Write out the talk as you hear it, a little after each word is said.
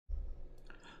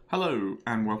Hello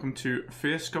and welcome to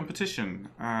Fierce Competition,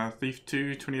 Thief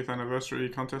 2 20th Anniversary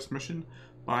Contest Mission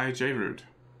by J-Rude.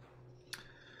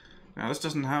 Now this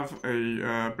doesn't have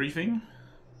a briefing,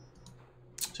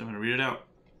 so I'm going to read it out.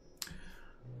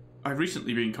 I've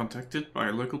recently been contacted by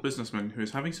a local businessman who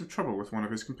is having some trouble with one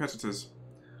of his competitors.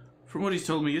 From what he's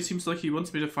told me, it seems like he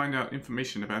wants me to find out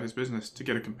information about his business to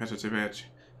get a competitive edge.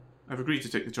 I've agreed to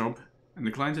take the job, and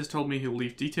the client has told me he'll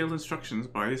leave detailed instructions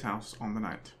by his house on the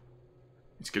night.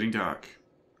 It's getting dark.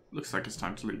 Looks like it's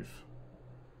time to leave.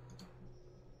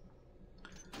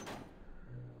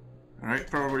 Alright,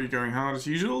 probably going hard as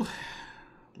usual.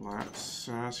 Let's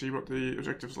see what the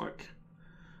objective's like.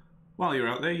 While you're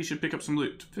out there, you should pick up some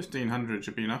loot. 1500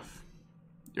 should be enough.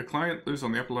 Your client lives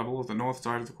on the upper level of the north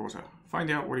side of the quarter. Find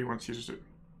out what he wants you to do.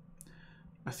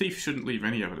 A thief shouldn't leave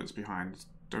any evidence behind.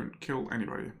 Don't kill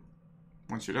anybody.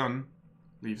 Once you're done,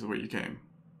 leave the way you came.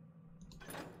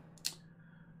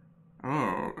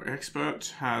 Oh,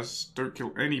 expert has don't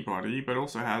kill anybody, but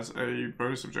also has a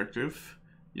bonus objective.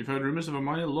 You've heard rumors of a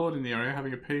minor lord in the area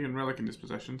having a pagan relic in his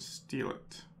possession. Steal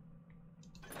it.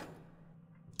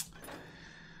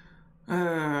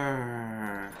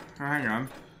 Hang on.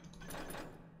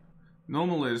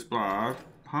 Normal is blah.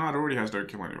 Hard already has don't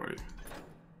kill anybody.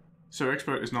 So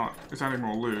expert is not. It's adding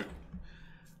more loot.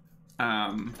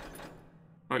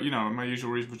 But you know, my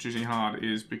usual reason for choosing hard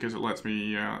is because it lets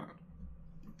me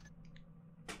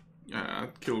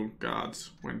kill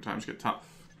guards when times get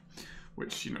tough,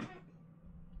 which, you know,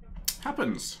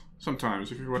 happens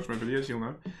sometimes. If you watch my videos, you'll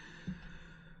know.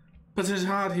 But since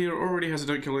hard here already has a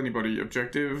don't kill anybody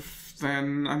objective,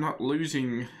 then I'm not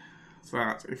losing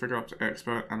that if I go up to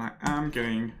expert, and I am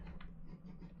getting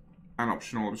an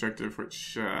optional objective,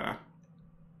 which I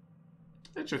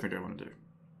think I want to do.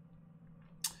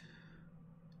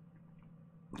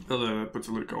 Puts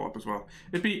a loot goal up as well.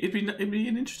 It'd be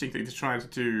an interesting thing to try to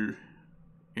do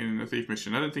in a thief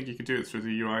mission. I don't think you could do it through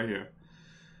the UI here,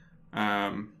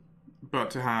 but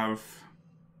to have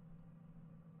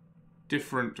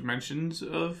different dimensions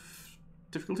of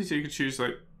difficulty, so you could choose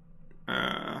like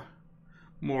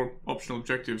more optional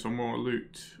objectives or more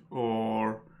loot,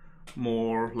 or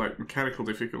more like mechanical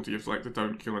difficulty of like the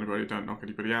don't kill anybody, don't knock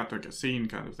anybody out, don't get seen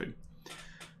kind of thing.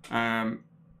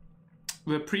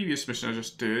 The previous mission I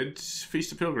just did,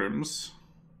 Feast of Pilgrims,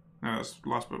 that's the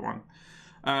last but one,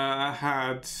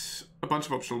 had a bunch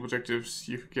of optional objectives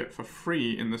you could get for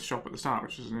free in the shop at the start,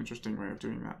 which is an interesting way of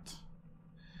doing that.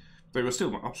 They were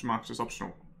still marked as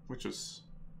optional, which is...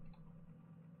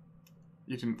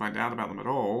 You didn't find out about them at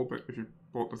all, but if you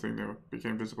bought the thing, they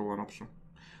became visible and optional.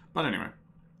 But anyway,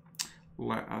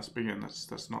 let us begin.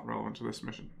 That's not relevant to this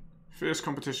mission. Fierce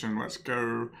competition, let's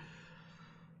go...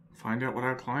 find out what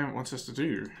our client wants us to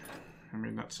do. I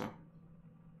mean, that's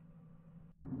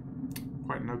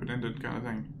quite an open-ended kind of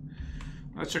thing.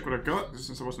 Let's check what I've got,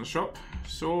 since I wasn't a shop.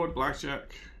 Sword,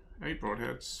 blackjack, 8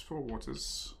 broadheads, 4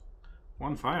 waters,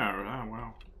 1 fire arrow. Oh,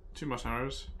 wow. 2 moss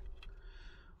arrows,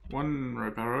 1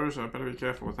 rope arrow, so I better be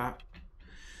careful with that.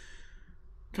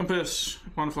 Compass,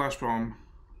 1 flash bomb,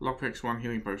 lockpicks, 1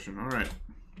 healing potion. Alright.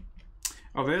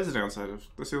 Oh, there's the downside of...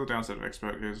 That's the other downside of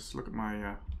expert is, look at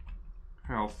my...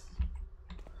 health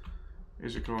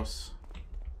is, of course,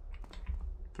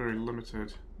 very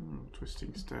limited. Ooh,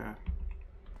 twisting stair.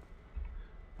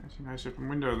 There's a nice open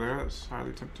window there, that's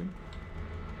highly tempting.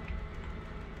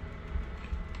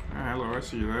 Ah, hello, I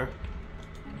see you there.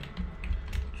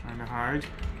 Trying to hide.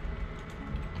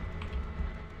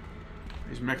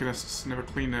 These mechanists never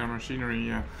clean their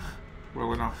machinery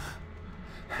well enough.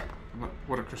 And let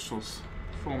water crystals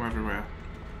form everywhere.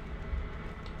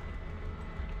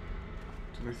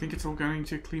 Do they think it's all going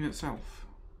to clean itself?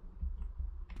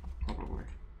 Probably.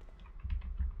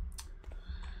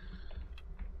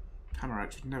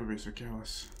 Hammerites would never be so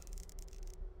careless.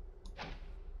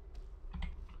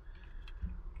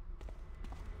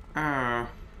 Well,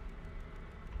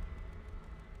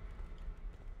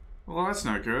 that's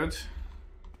no good.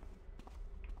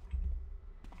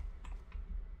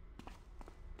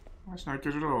 That's not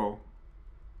good at all.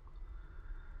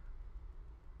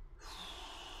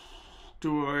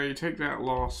 Do I take that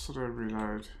loss or do I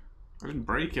reload? I didn't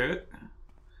break it.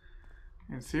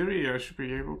 In theory, I should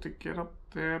be able to get up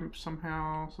there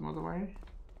somehow, some other way.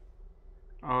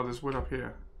 Oh, there's wood up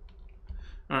here.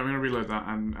 Alright, I'm going to reload that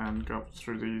and go up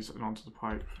through these and onto the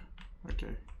pipe.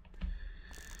 Okay.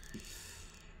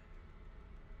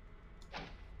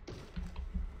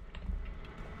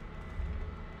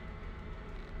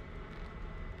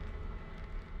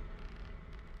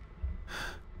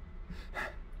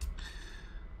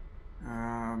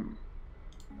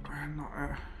 I'm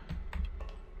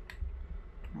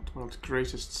not world's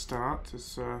greatest start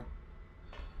is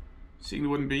seeing the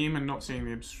wooden beam and not seeing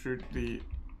the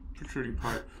protruding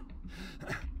pipe,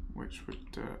 which would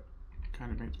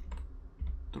kind of make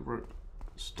the rope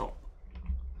stop.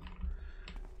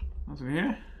 Nothing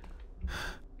here.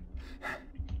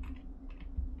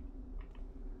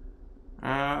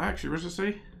 Actually, what does it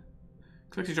say?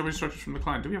 Collecting job instructions from the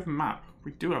client. Do we have a map?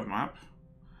 We do have a map.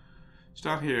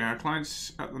 Start here. Our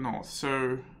client's at the north,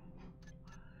 so...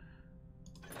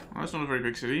 Well, that's not a very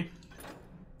big city.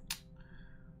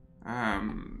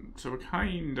 So we're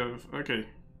kind of... Okay.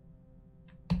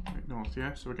 Right, north,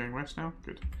 yeah? So we're going west now?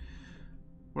 Good.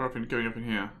 We're going up in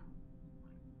here.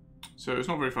 So it's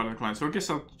not very far to the client. So I guess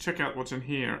I'll check out what's in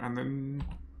here and then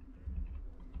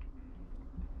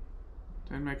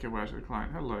make our way to the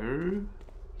client. Hello.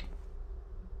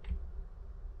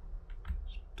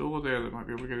 There's a door there that might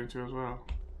be able to get into as well.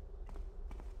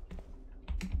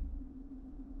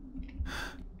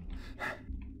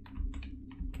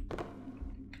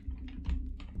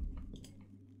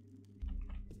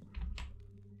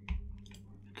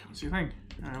 Can't see a thing.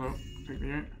 Hello. Take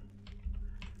me out.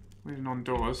 Leaning on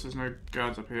doors, there's no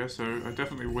guards up here, so I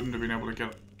definitely wouldn't have been able to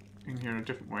get in here a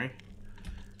different way.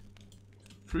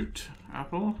 Fruit,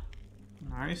 apple,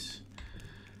 nice.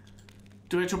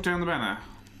 Do I chop down the banner?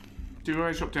 Do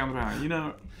I chop down the banner? You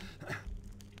know,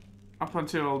 up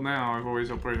until now I've always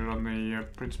operated on the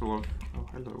principle of, oh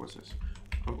hello, what's this?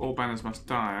 Of all banners must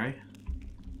die.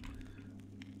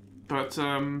 But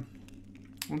when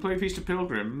playing Feast of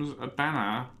Pilgrims, a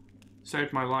banner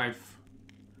saved my life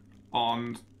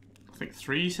on I think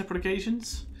 3 separate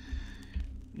occasions.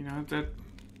 You know, that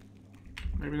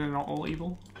maybe they're not all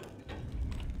evil.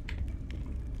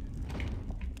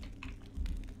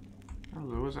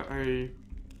 Hello, is that in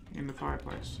the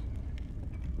fireplace?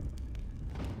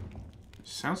 It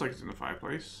sounds like it's in the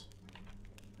fireplace.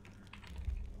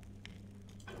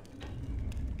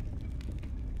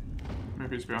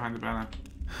 Maybe it's behind the banner.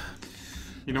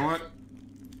 You know what?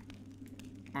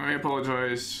 I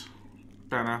apologize,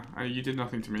 banner. You did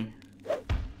nothing to me.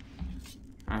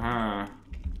 Aha.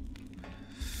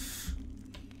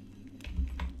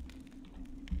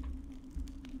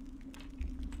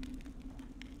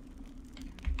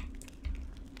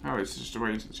 Oh, it's just a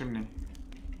way into the chimney.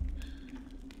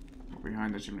 Or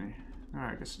behind the chimney. Oh,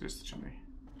 I guess it is the chimney.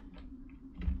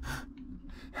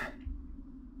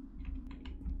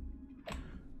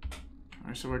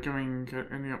 Alright, so we're going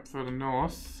ending up further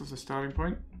north as a starting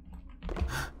point.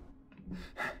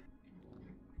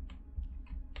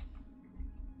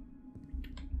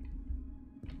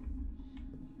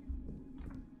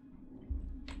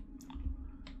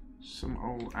 Some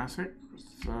old attic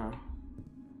with I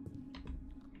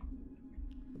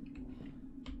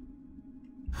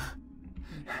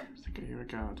think I hear a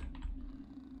guard.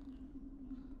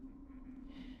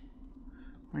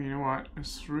 Well, you know what?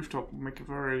 This rooftop will make a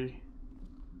very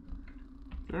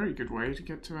good way to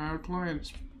get to our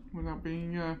clients without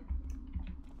being,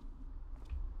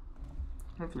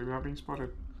 hopefully without being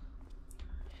spotted.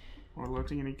 Or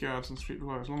alerting any guards on the street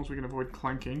below, as long as we can avoid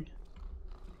clanking.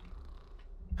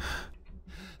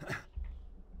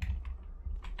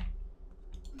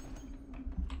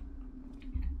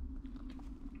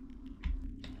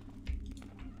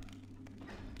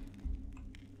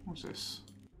 What's this?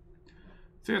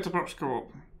 Theatre Props Co-op.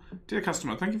 Dear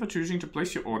customer, thank you for choosing to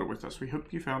place your order with us. We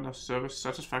hope you found our service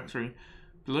satisfactory.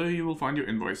 Below you will find your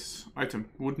invoice. Item,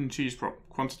 wooden cheese prop.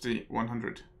 Quantity,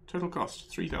 100. Total cost,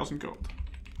 3,000 gold.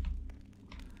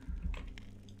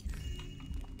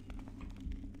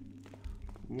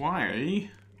 Why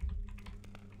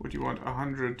would you want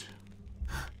 100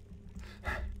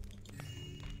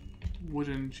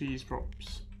 wooden cheese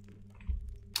props?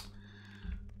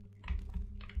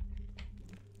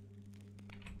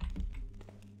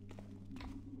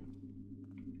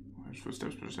 There's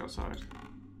footsteps just outside.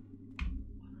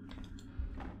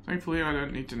 Thankfully, I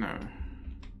don't need to know.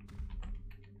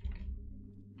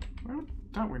 Where would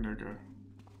that window go?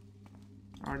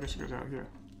 Oh, I guess it goes out here.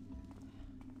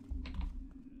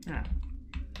 Yeah.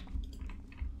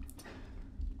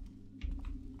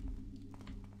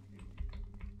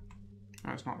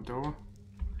 That's not a door.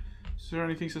 Is there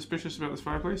anything suspicious about this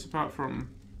fireplace apart from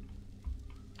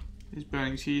his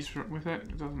burning cheese with it?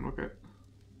 It doesn't look it.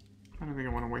 I don't think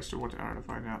I want to waste a water arrow to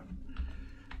find out.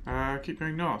 Keep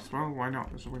going north. Well, why not?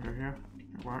 There's a window here.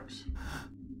 It works.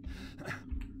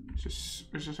 It's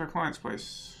just our client's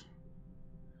place.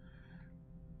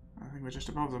 I think we're just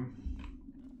above them.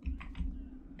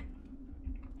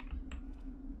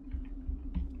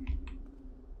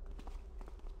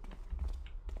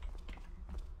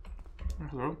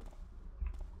 Hello.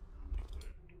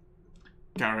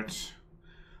 Garrett.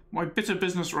 My bitter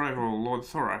business rival, Lord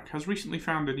Thorak, has recently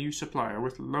found a new supplier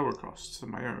with lower costs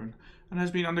than my own, and has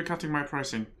been undercutting my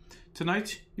pricing.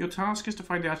 Tonight, your task is to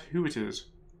find out who it is,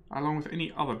 along with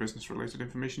any other business-related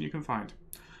information you can find.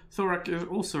 Thorak is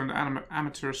also an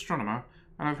amateur astronomer,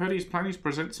 and I've heard he's planning to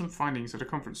present some findings at a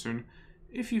conference soon.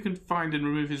 If you can find and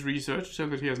remove his research so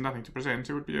that he has nothing to present,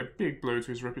 it would be a big blow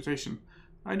to his reputation.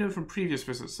 I know from previous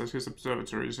visits that his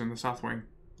observatory is in the South Wing.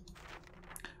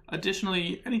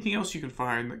 Additionally, anything else you can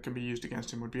find that can be used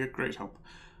against him would be a great help.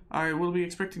 I will be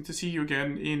expecting to see you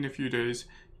again in a few days.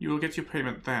 You will get your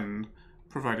payment then,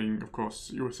 providing, of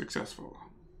course, you are successful.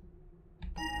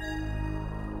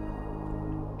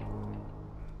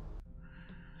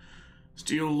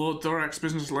 Steal Lord Thorak's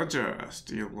business ledger.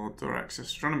 Steal Lord Thorak's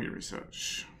astronomy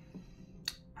research.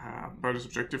 Bonus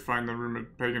objective, find the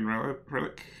rumored pagan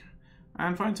relic.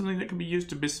 And find something that can be used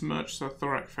to besmirch the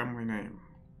Thorak family name.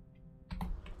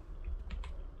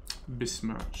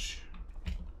 Besmirch.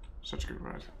 Such a good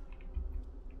word.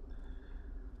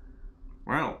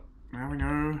 Well, now we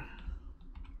know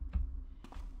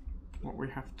what we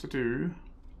have to do.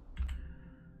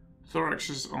 Thorax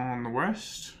is on the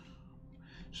west.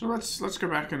 So let's go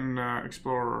back and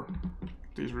explore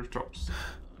these rooftops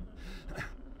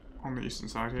on the eastern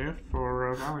side here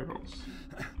for valuables.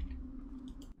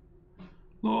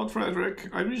 Lord Frederick,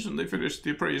 I recently finished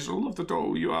the appraisal of the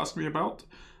doll you asked me about.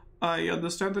 I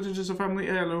understand that it is a family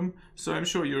heirloom, so I'm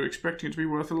sure you're expecting it to be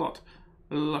worth a lot.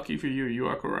 Lucky for you, you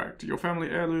are correct. Your family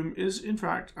heirloom is, in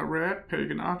fact, a rare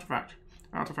pagan artifact.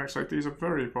 Artifacts like these are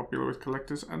very popular with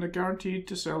collectors and are guaranteed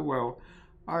to sell well.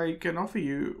 I can offer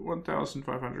you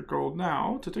 1,500 gold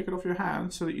now to take it off your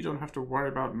hands so that you don't have to worry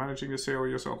about managing the sale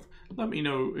yourself. Let me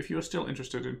know if you are still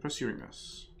interested in pursuing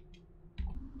this.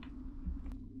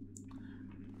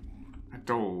 A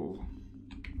doll.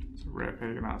 It's a rare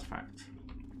pagan artifact.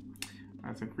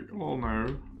 I think we all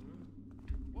know.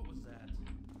 What was that?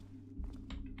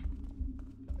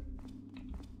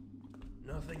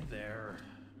 Nothing there.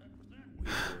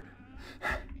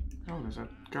 Weird. Oh, there's a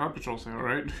guard patrol sale,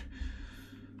 right?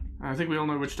 I think we all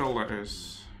know which doll that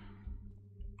is.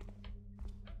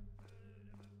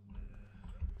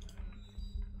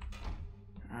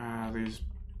 These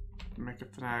mecha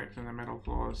fanatics in the metal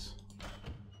floors.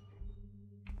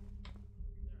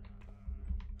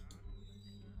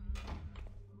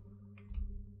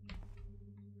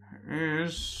 It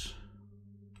is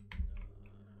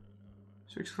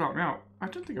 6 o'clock now. I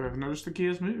don't think I've ever noticed the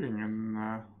gears moving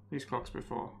in these clocks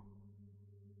before.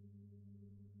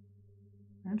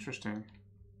 Interesting.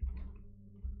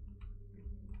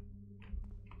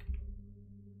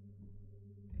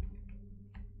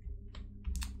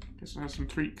 Guess it has some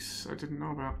tweaks I didn't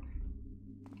know about.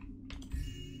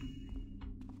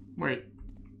 Wait.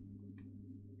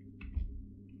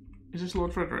 Is this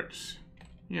Lord Frederick's?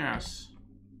 Yes.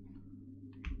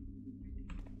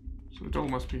 So the doll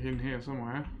must be in here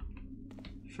somewhere.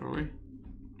 Surely.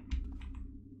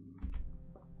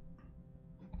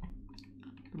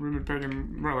 The rumored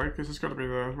pagan relic, this has got to be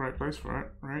the right place for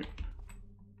it, right?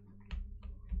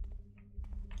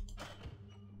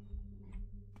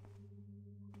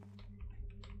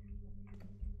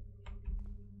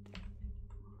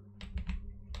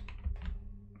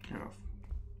 Get off.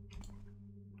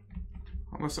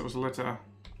 Unless that was a letter.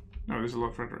 No, this is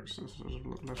Lord Frederick's. This was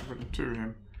a letter written to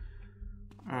him.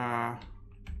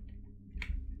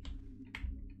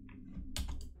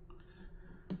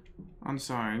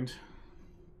 Unsigned.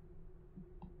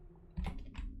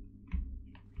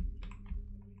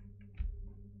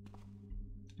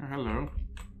 Oh, hello.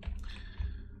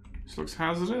 This looks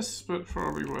hazardous, but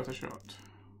probably worth a shot.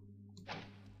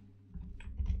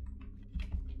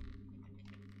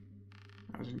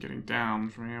 As in getting down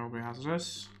from here will be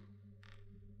hazardous.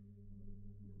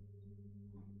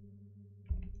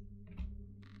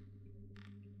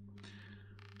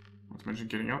 Not to mention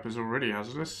getting up is already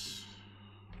hazardous.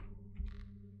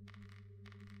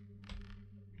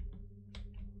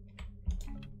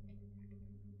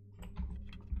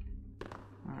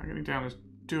 Getting down is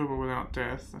doable without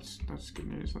death. That's good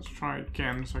news. Let's try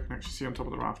again so I can actually see on top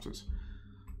of the rafters.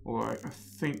 Although I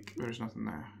think there's nothing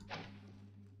there.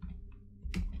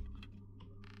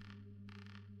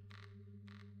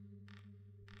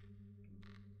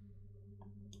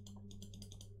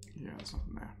 Yeah, there's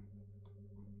nothing there.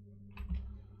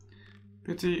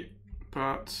 Pity,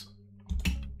 but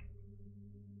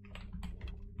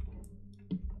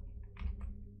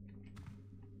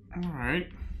alright.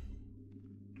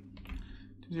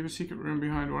 Does he have a secret room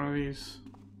behind one of these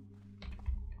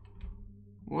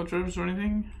wardrobes or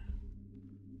anything?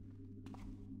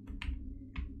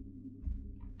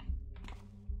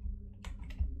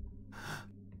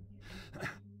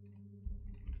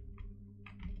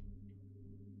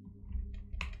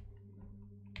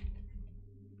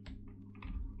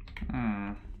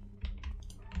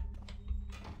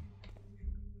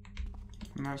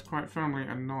 And that's quite firmly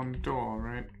a non-door,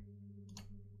 right?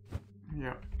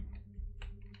 Yep.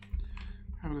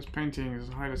 How this painting is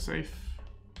hide a safe.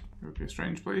 It would be a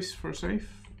strange place for a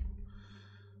safe.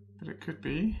 But it could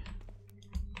be.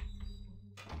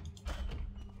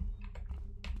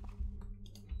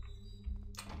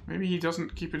 Maybe he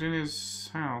doesn't keep it in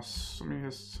his house. I mean,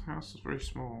 his house is very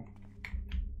small.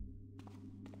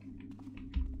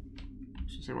 I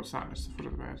should say, what's that? It's the foot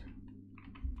of the bed.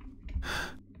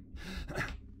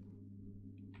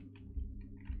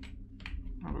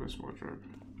 How about this wardrobe?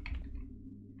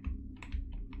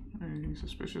 Anything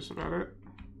suspicious about it?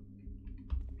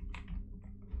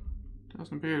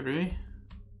 Doesn't appear to be.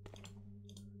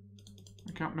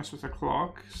 I can't mess with the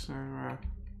clock, so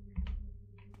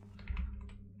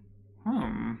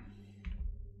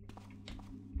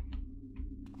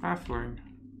baffling.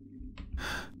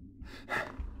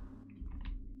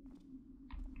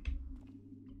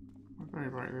 Very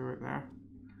brightly lit there.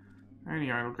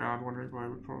 Any idle guard wandering by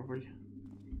would probably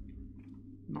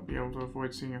not be able to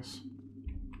avoid seeing us.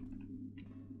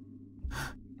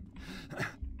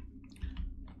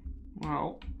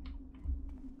 Well,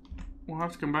 we'll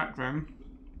have to come back then.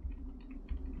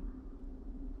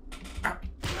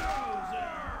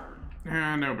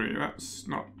 Yeah, nobody. That's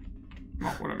not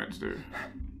what I meant to do.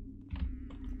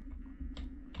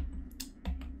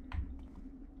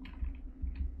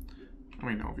 I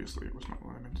mean, obviously it was not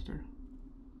what I meant to do.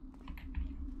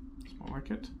 It's more like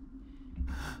it.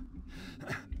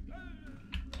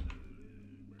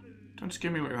 Don't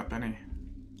scare me like that, Benny.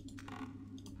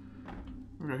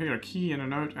 We've got here a key and a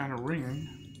note and a ring.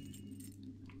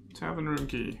 Tavern room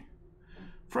key.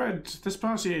 Fred, this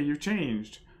past year you've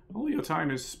changed. All your time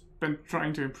is spent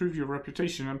trying to improve your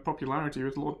reputation and popularity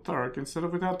with Lord Thurrock instead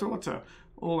of with our daughter.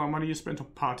 All our money is spent on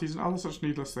parties and other such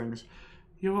needless things.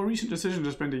 Your recent decision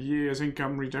to spend a year's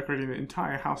income redecorating the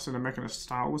entire house in a mechanist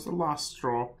style was the last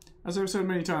straw. As I've said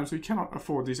many times, we cannot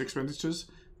afford these expenditures,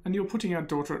 and you're putting our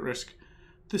daughter at risk.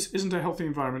 This isn't a healthy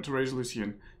environment to raise Lucy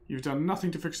in. You've done nothing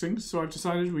to fix things, so I've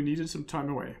decided we needed some time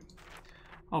away.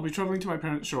 I'll be travelling to my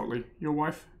parents shortly. Your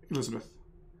wife, Elizabeth.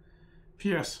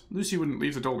 P.S. Lucy wouldn't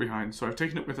leave the doll behind, so I've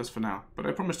taken it with us for now, but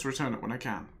I promise to return it when I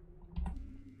can.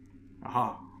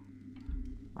 Aha.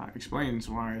 That explains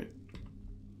why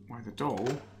the doll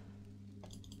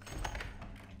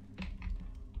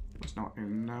was not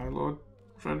in Lord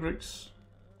Frederick's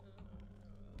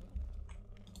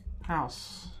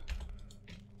house.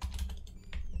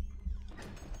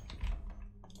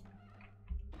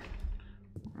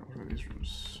 What are these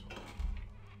rooms?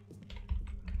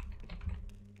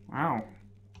 Wow.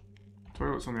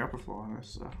 Toilet's on the upper floor in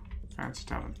this fancy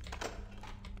tavern.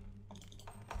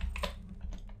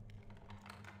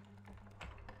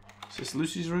 Is this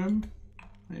Lucy's room?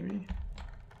 Maybe?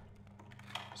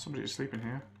 Somebody asleep in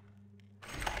here.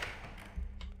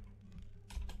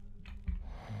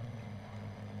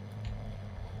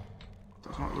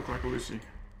 Does not look like a Lucy.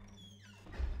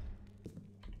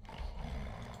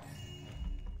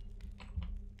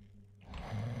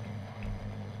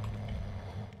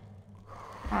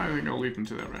 I think I'll leave them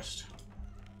to their rest.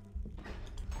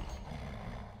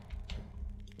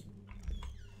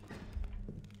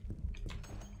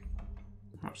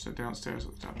 Perhaps they're downstairs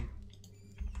at the tavern.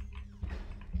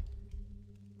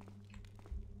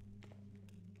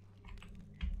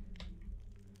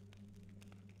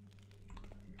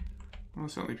 Well,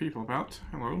 there's certainly people about.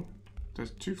 Hello.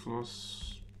 There's 2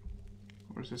 floors.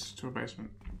 Or is this to a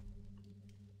basement?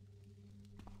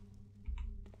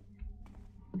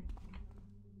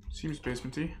 Seems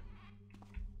basementy.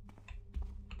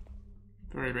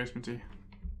 Very basementy.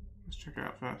 Let's check it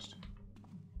out first.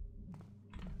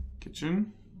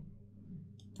 Kitchen.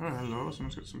 Oh, hello.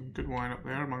 Someone's got some good wine up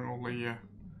there among all the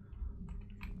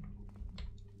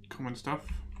common stuff.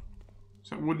 Is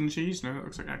that wooden cheese? No, that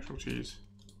looks like actual cheese.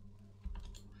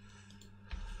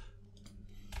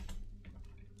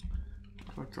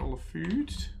 Collect all the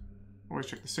food. Always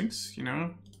check the sinks, you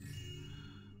know.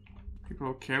 People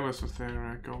are careless with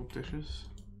their gold dishes.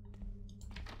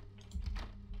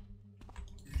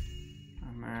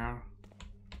 And their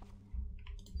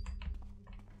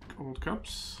gold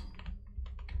cups.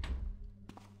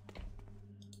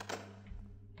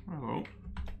 Hello.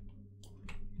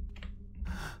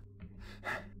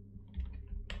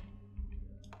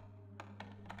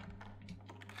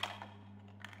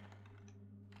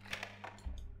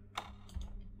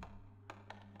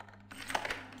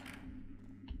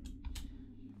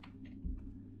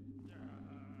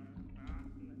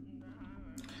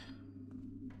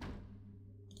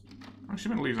 I'm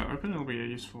actually going to leave that open. It'll be a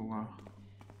useful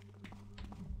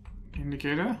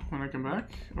indicator when I come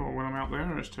back, or when I'm out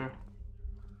there, as to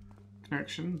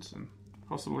connections and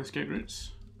possible escape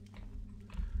routes.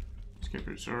 Escape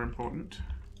routes are important.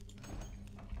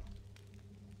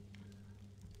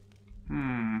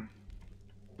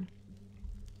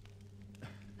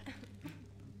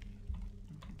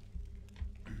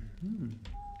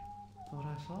 Thought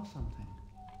I saw something.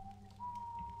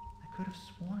 I could have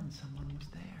sworn someone was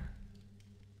there.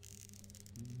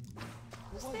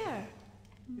 Who's there?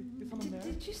 Is someone there?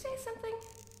 Did you say something?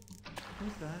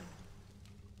 Who's that?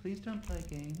 Please don't play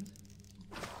games.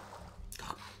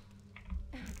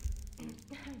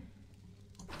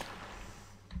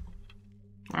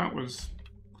 That was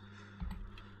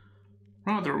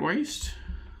rather a waste.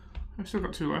 I've still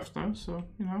got 2 left though, so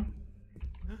you know.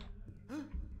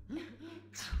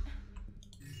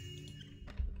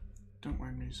 Don't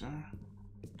mind me, sir.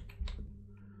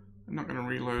 I'm not going to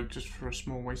reload just for a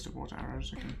small waste of water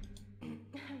arrows. I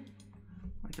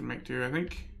can make do, I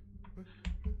think.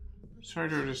 Sorry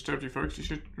to have disturbed you folks. You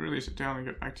should really sit down and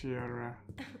get back to your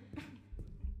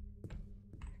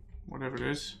whatever it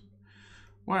is.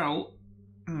 Well,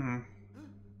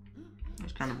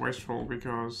 it's kind of wasteful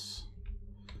because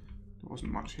there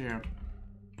wasn't much here.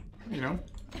 You know.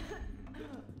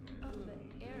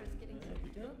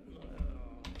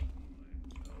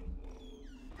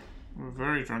 A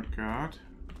very drunk guard.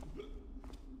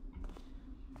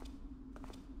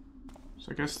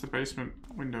 So I guess the basement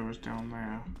window is down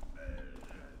there.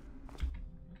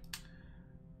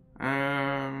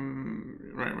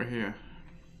 Right, we're here.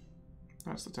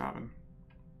 That's the tavern.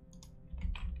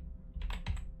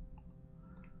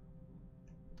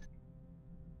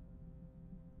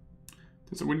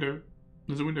 There's a window.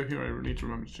 There's a window here I need to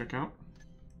remember to check out.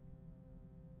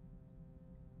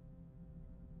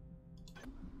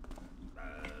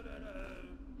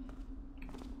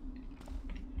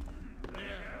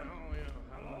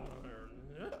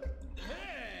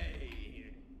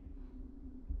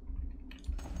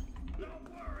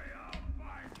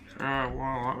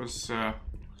 Well, that was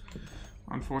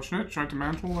unfortunate. Tried to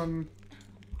mantle and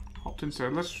hopped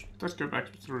instead. Let's go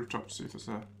back to the rooftop to see if there's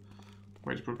a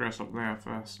way to progress up there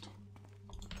first.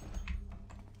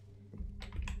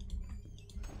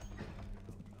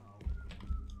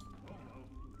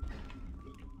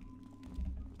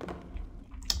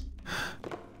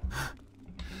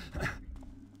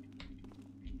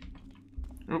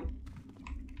 Oh.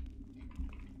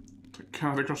 The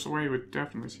guard across the way would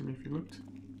definitely see me if he looked.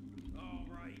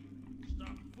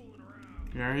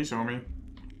 Yeah, he saw me.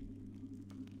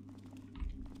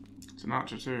 It's an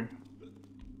archer too.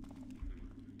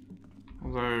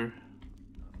 Although...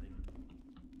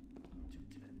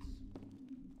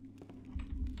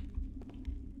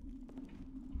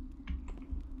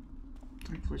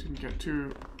 thankfully didn't get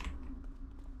too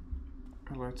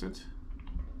alerted.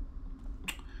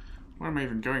 Where am I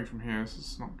even going from here? This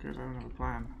is not good. I don't have a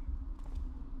plan.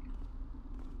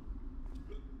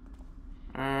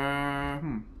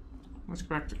 Let's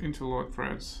go back into Lord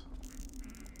Fred's.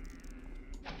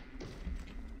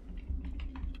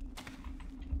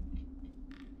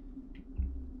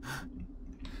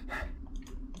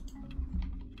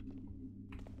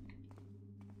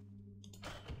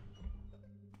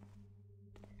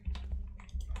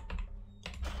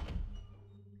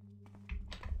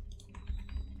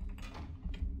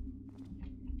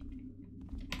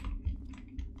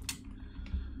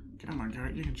 Come on,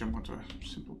 Garrett, you can jump onto a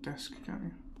simple desk, can't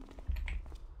you?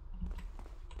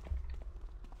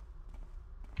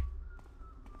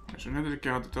 So another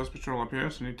guard that does patrol up here,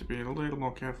 so I need to be a little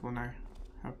more careful than I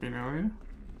have been earlier.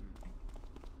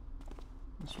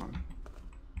 This one.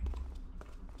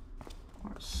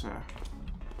 Let's so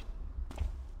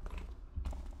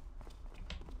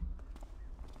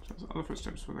the other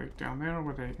footsteps, were they down there or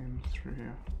were they in through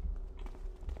here?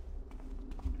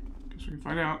 Guess we can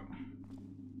find out.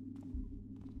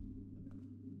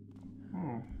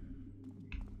 Oh.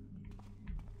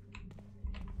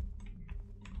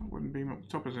 That wooden beam up the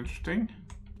top is interesting.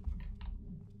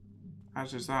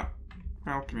 As is that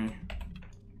balcony.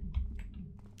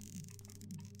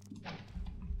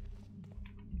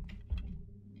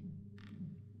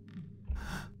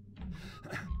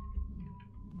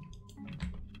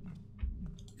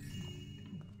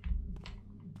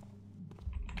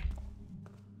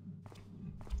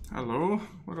 Hello?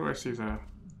 What do I see there?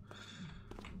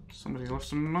 Somebody left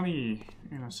some money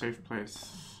in a safe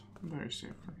place. A very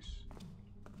safe place.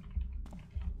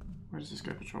 Where does this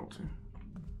guy patrol to?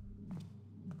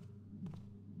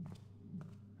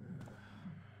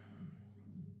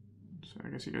 So I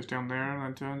guess he goes down there and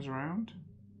then turns around.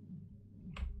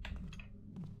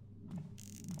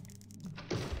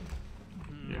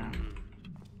 Yeah.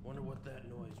 Wonder what that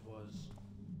noise was.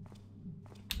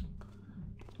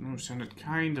 Oh, sounded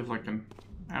kind of like an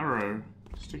arrow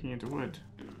sticking into wood.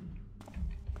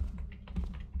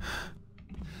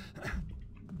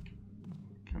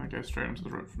 Can I go straight onto the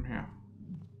rope from here?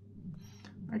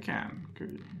 I can.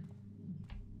 Good.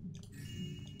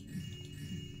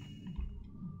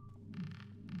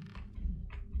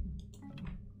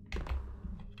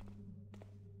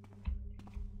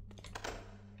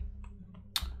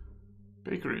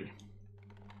 Bakery.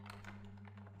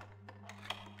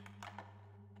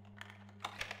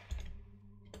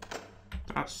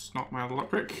 That's not my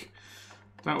lockpick.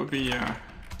 That would be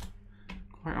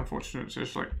quite unfortunate. It's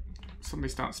just like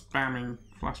somebody starts spamming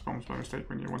flash bombs by mistake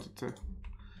when you wanted to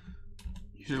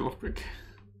use a lockpick.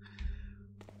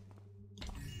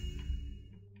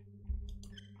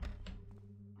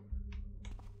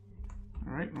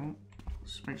 Alright, well,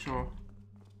 let's make sure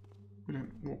we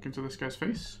don't walk into this guy's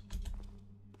face.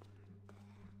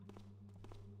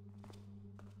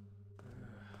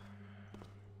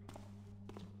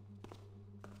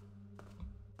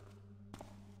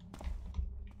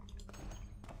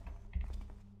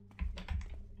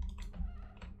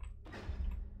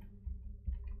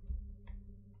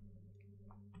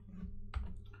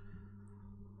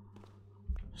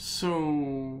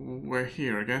 So we're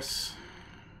here, I guess.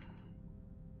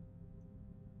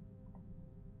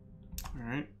 All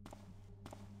right.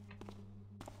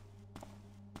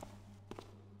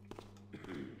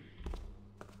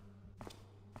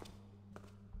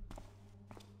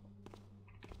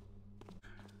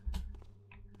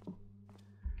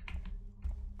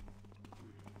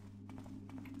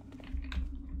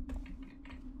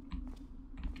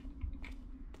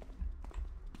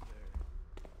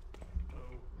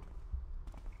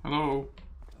 Hello.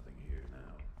 Nothing here now.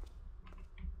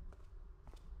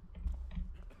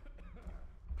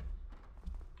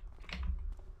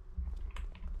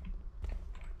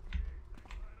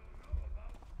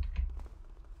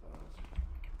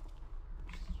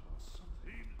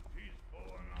 He's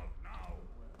falling off now.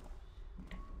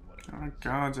 There are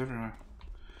guards everywhere.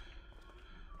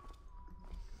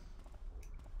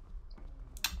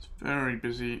 It's very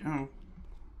busy. Oh.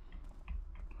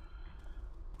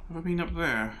 Have I been up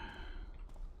there?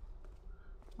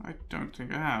 I don't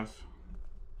think I have.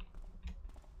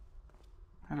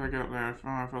 How do I get up there? If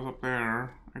I was up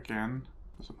there again,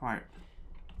 there's a pipe.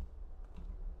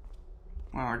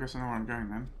 Well, I guess I know where I'm going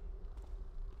then.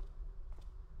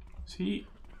 Is he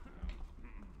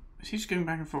just going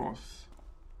back and forth?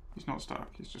 He's not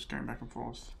stuck, he's just going back and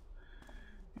forth.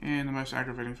 In the most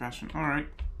aggravating fashion. Alright.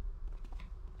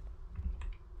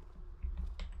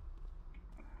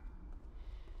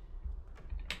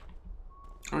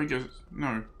 Oh, he goes. No,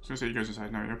 I was gonna say he goes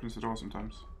inside. No, he opens the door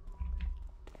sometimes.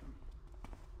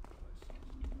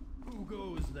 Who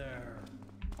goes there?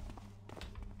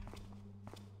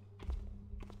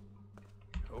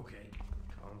 Okay,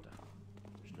 calm down.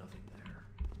 There's nothing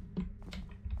there.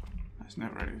 There's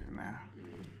never anything there.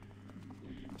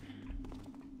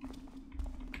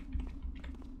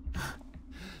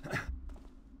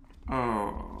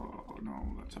 Oh no,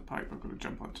 that's a pipe I've got to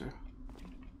jump onto.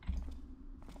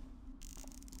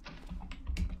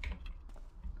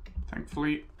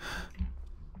 Thankfully,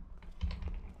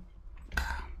 I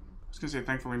was gonna say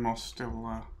thankfully moss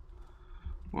still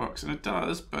works, and it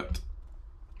does, but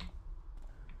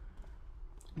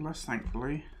less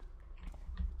thankfully,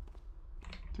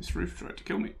 this roof tried to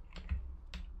kill me.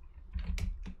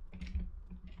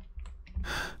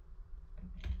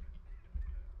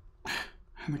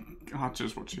 And the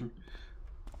archer's watching.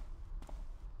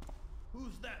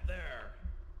 Who's that there?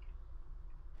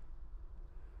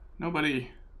 Nobody.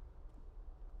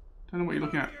 Don't know what you're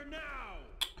looking at. Here now.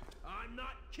 I'm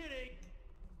not kidding.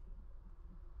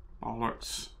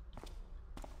 Bollocks.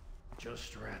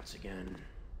 Just rats again.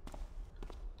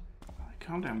 I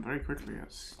calm down very quickly.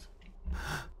 That's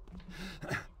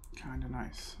kind of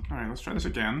nice. Alright, let's try this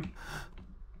again.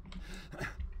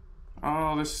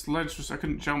 Oh, this ledge was... I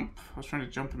couldn't jump. I was trying to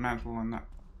jump a mantle and that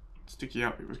sticky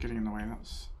up, it was getting in the way.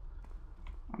 That's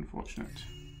unfortunate.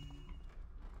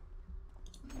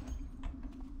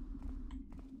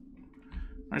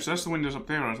 Alright, so that's the windows up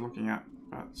there I was looking at,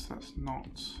 but that's not...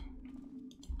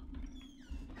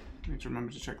 I need to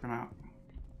remember to check them out.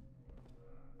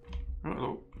 Oh,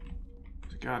 hello.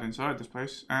 There's a guard inside this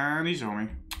place, and he saw me.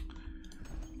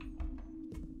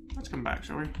 Let's come back,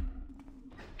 shall we?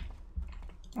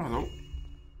 Oh, hello.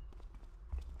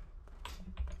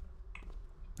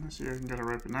 Let's see if I can get a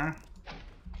rope in there.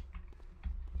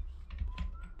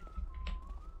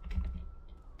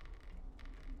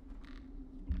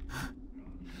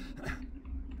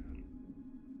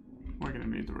 We're gonna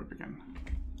need the rope again.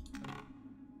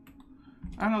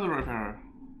 Another rope arrow.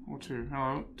 up to?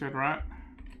 Hello, dead rat.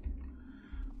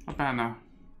 A banner.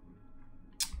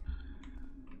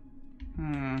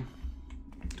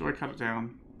 Do I cut it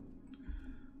down?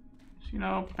 So, you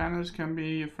know, banners can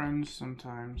be your friends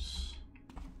sometimes.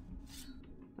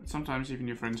 But sometimes even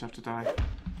your friends have to die.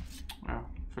 Well,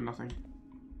 for nothing.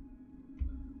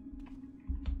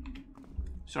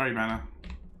 Sorry, banner.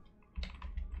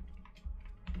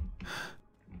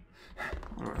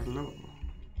 Oh, hello.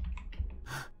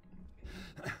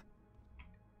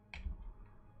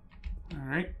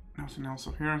 Alright, nothing else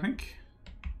up here, I think.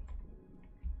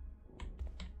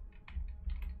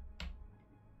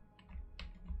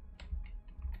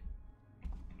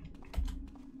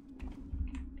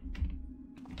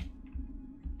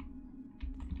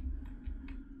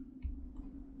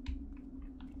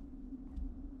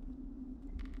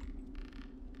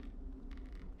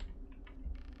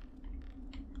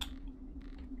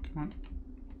 Come on.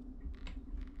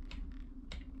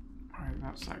 Alright,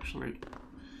 that's actually...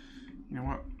 You know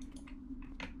what?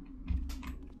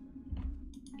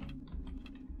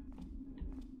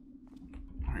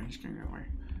 Alright, he's going the other way.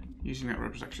 Using that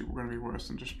rope is actually going to be worse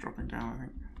than just dropping down, I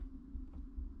think.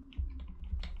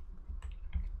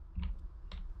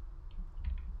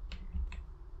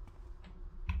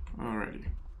 Alrighty.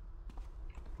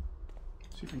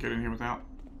 See if we can get in here without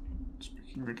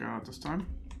speaking the guard this time.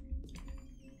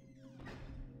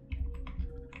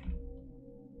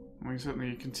 We can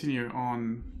certainly continue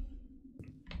on.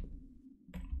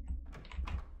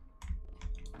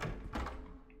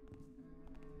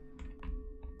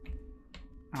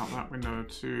 Out that window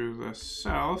to the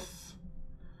south.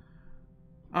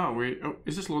 Oh,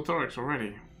 is this Lord Thorax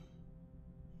already?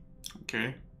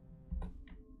 Okay.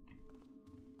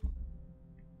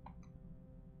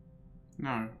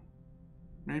 No.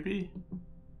 Maybe?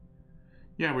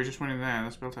 Yeah, we just went in there.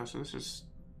 That's built out, so this is...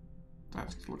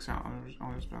 That looks out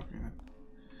on this balcony then.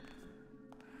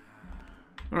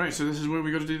 Alright, so this is where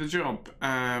we got to do the job.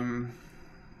 Alright.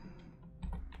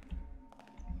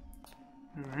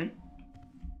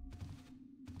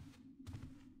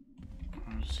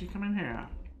 Does he come in here?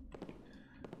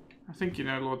 I think you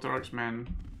know Lord Thorax men.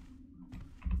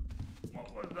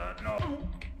 What was that? No.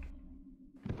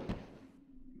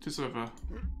 Deserve a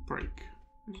break.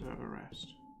 Deserve a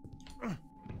rest.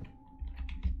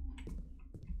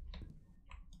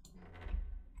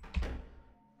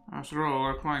 After all,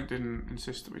 our client didn't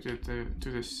insist that we do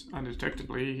this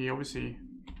undetectably. He obviously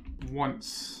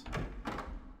wants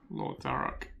Lord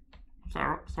Thorak.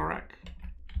 Thorak.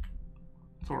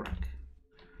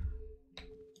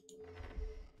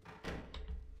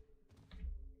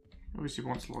 Obviously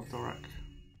wants Lord Thorak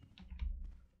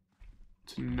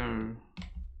to know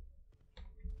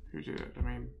who did it. I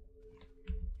mean,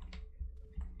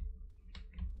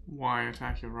 why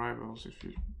attack your rivals if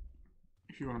you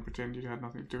want to pretend you had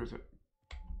nothing to do with it?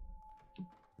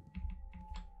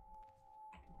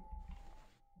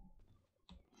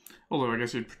 Although I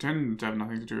guess he'd pretend to have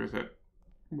nothing to do with it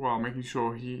while making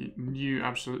sure he knew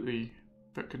absolutely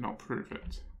but could not prove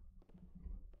it.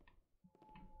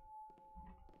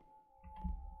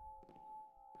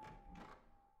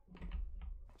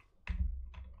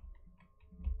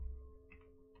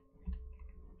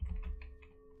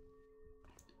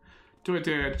 Do I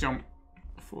dare jump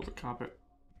for the carpet?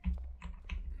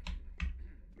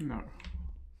 No.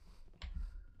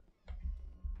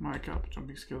 My carpet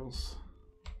jumping skills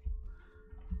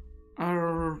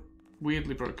are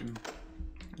weirdly broken.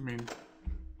 I mean,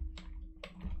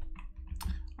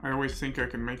 I always think I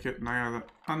can make it, and I either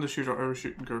undershoot or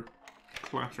overshoot and go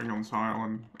clattering on tile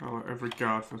and every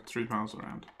guard for 3 miles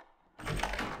around.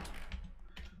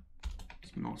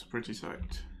 It's not a pretty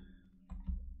sight.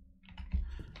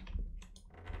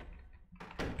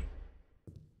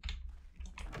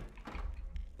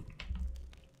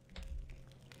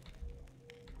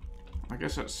 I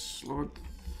guess that's Lord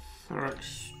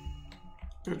Thorak's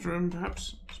bedroom,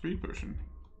 perhaps? Speed potion.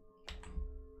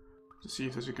 To see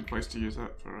if there's a good place to use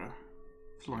that for a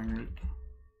flying leap.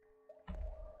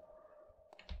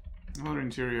 Another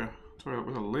interior toilet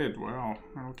with a lid, wow.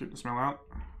 That'll keep the smell out.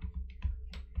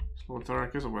 Lord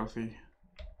Thorak is a wealthy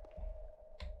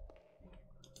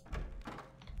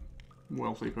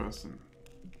person.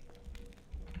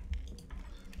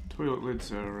 Toilet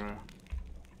lids are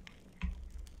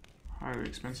highly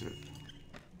expensive.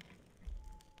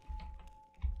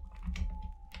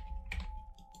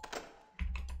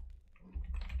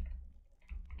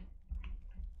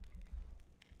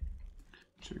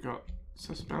 Should have got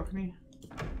this a balcony?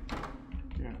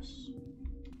 Yes.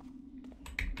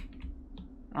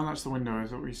 And that's the window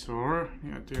that we saw,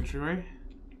 yeah, at the entryway.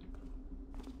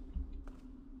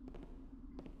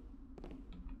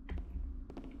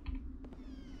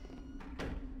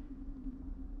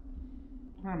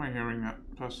 Where am I hearing that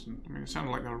person? I mean, it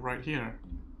sounded like they were right here.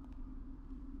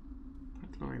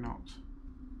 But clearly not.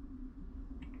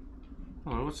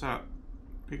 Hello, what's that?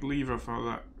 Big lever for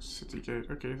that city gate.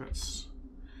 Okay, that's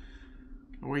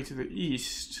away to the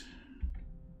east.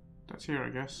 That's here, I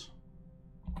guess.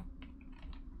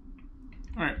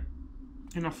 Alright.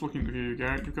 Enough looking to you,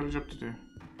 Garrett. You've got a job to do.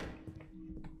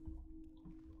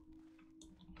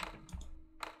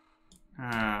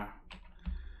 Ah.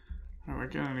 Oh, we're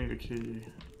gonna need a key.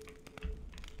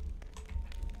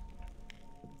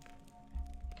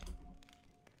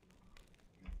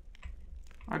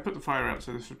 I put the fire out,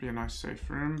 so this would be a nice safe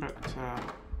room, but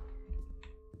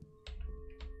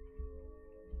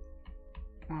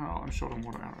well, I'm short on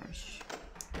water arrows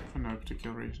for no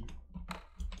particular reason.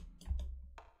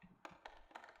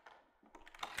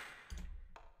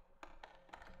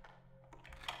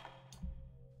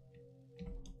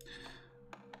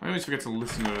 I always forget to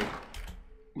listen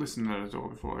to the door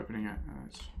before opening it, and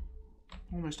it's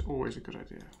almost always a good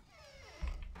idea.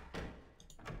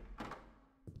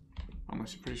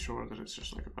 Unless you're pretty sure that it's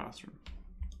just like a bathroom.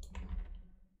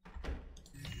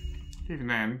 Even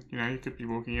then, you know, you could be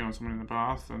walking in on someone in the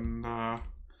bath and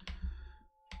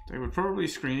they would probably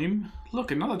scream,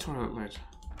 "Look, another toilet lid.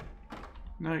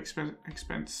 No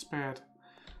expense spared."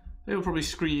 They would probably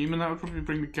scream and that would probably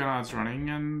bring the guards running,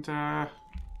 and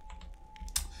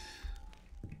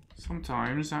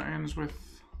sometimes that ends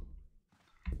with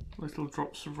little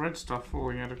drops of red stuff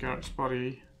falling out of Garrett's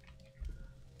body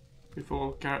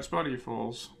before Garrett's body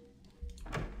falls.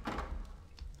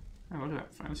 Oh, look at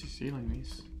that fancy ceiling,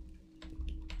 these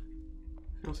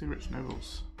filthy rich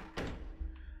nobles.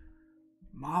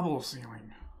 Marble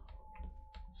ceiling.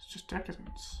 It's just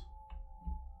decadence.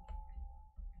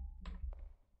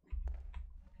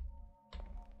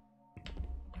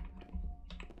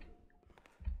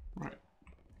 Right.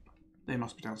 They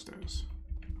must be downstairs.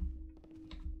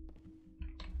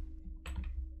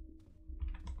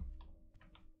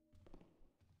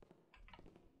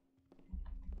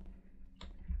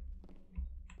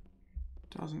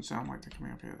 Doesn't sound like they're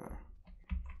coming up here though.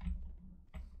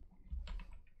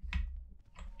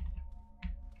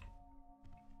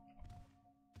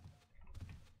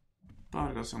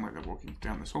 But it does sound like they're walking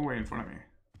down this hallway in front of me.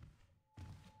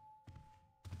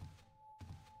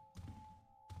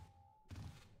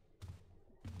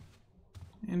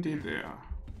 Indeed they are.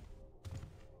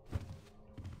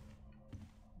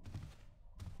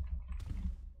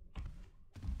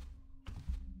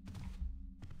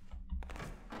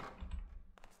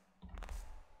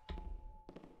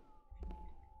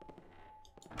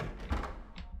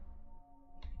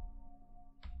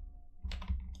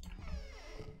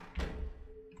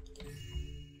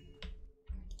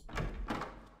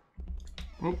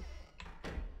 Oh.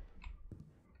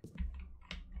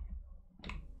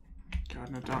 God,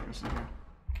 no darkness in here.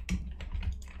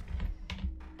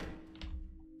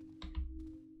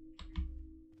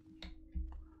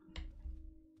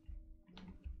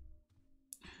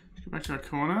 Let's go back to our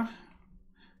corner,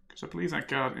 because I believe that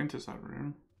guard enters that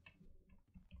room.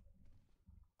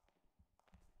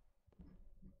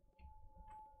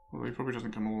 Although he probably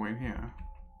doesn't come all the way in here.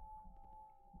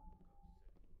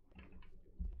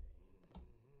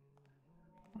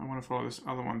 I want to follow this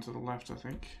other one to the left, I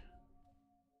think.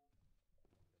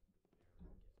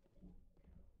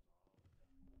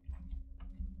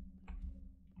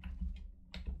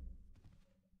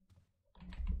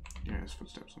 Yeah, his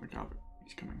footsteps on the carpet.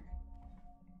 He's coming.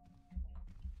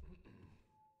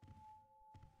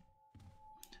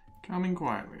 Coming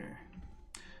quietly.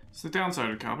 It's the downside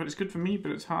of carpet. It's good for me,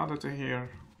 but it's harder to hear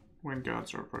when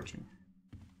guards are approaching.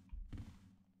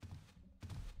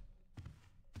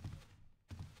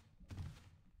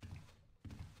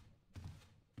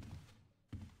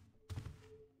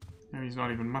 And he's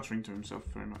not even muttering to himself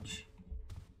very much.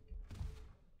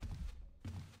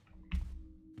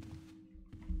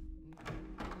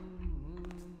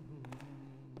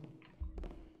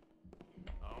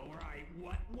 Alright,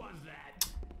 what was that?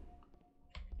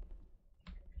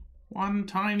 One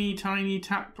tiny, tiny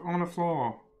tap on a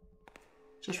floor.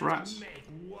 Just rats. Make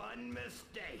one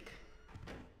mistake.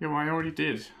 Yeah, well, I already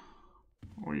did.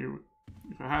 Or you,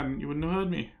 if I hadn't, you wouldn't have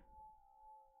heard me.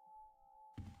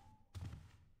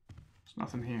 There's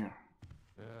nothing here.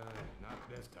 Not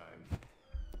this time.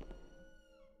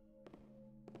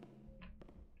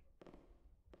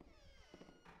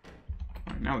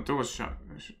 Right, now the door's shut.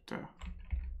 I should,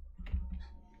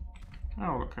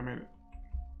 oh, look, I made it.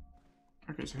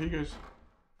 Okay, so he goes...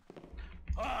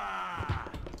 Ah!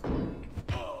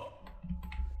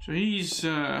 So he's,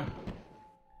 I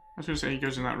was going to say he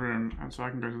goes in that room, and so I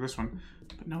can go to this one.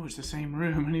 But no, it's the same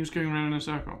room, and he was going around in a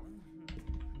circle.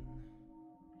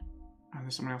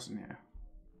 there's someone else in here.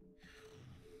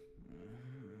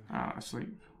 Ah,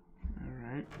 asleep.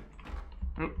 Alright.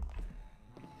 Oh.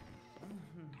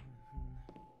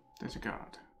 There's a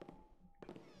guard.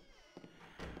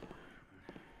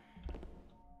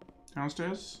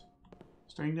 Downstairs?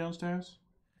 Staying downstairs?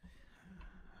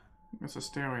 There's a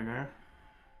stairway there.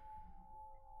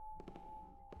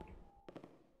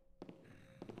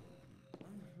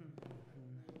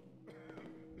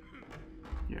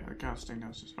 Yeah, the guard's staying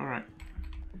downstairs. Alright.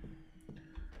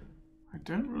 I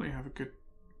don't really have a good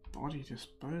body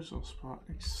disposal spot,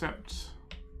 except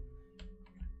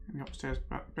in the upstairs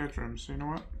bedroom, so you know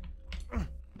what?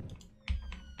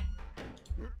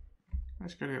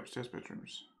 Let's go to the upstairs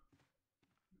bedrooms.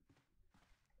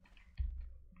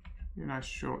 Be a nice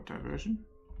short diversion.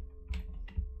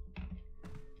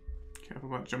 Careful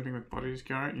about jumping with bodies,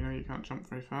 Garrett. You know you can't jump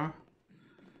very far.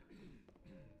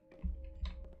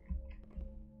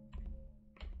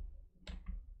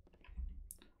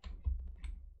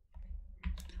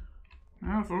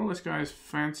 Now, for all this guy's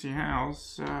fancy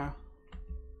house,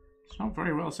 it's not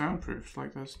very well soundproofed.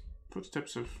 Like, there's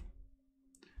footsteps of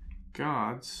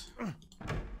guards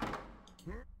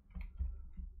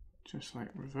just like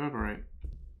reverberate.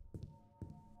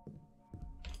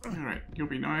 Alright, you'll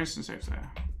be nice and safe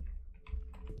there.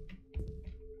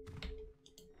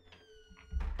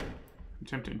 I'm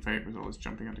tempting fate with all this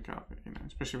jumping under carpet, you know,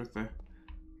 especially with the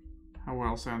how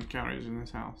well sound carries in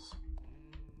this house.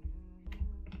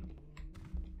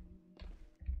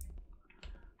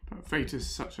 But fate is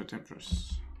such a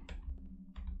temptress.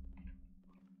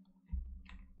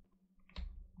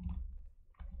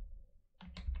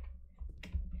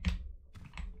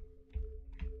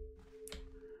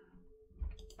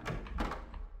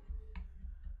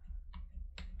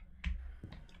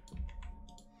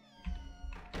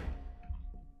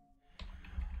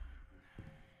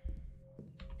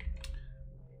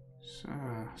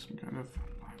 Some kind of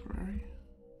library.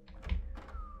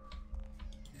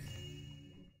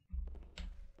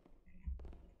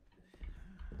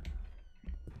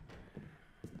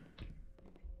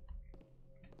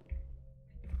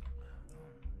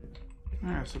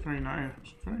 Yeah, it's a very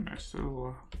nice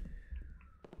little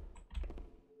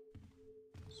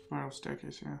spiral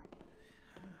staircase, yeah.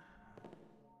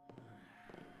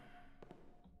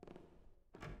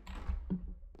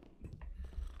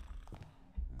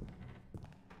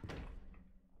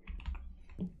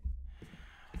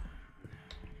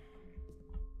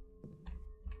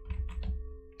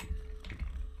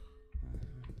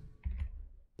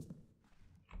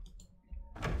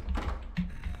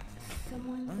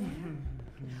 Someone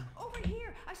there? Over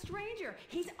here! A stranger!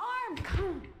 He's armed!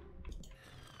 Come!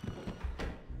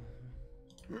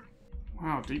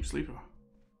 Wow, deep sleeper.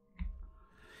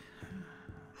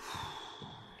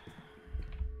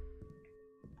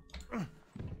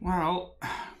 Well, if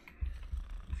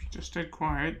you just stayed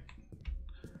quiet.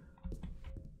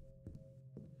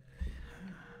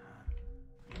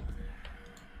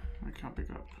 I can't pick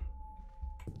up.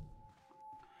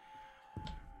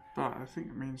 But I think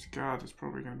it means guard is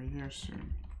probably going to be here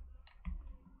soon.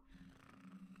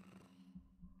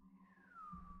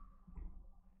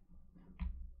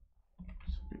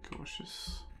 So be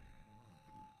cautious.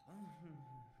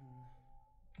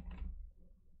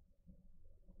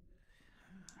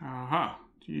 Aha!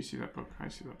 Do you see that book? I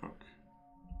see that book.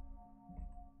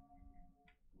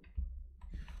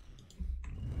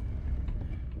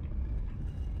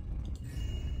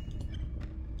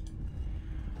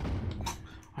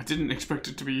 I didn't expect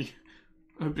it to be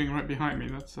opening right behind me.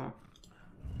 That's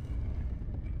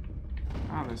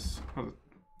there's other.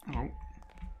 Oh,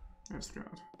 there's the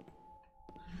guard.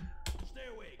 Stay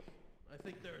awake. I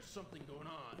think there is something going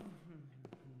on.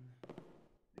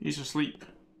 He's asleep.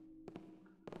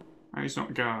 And he's not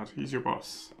a guard. He's your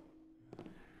boss.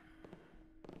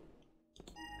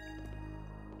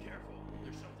 Careful.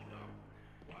 There's something up.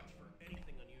 Watch for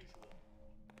anything unusual.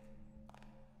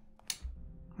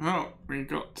 Well, we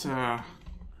got a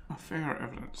fair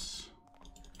evidence.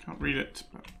 Can't read it,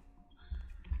 but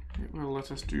it will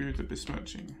let us do the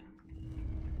besmirching.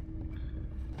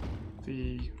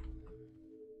 The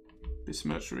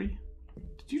besmirchery?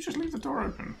 Did you just leave the door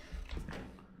open?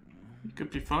 You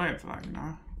could be fired for that, you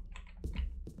know.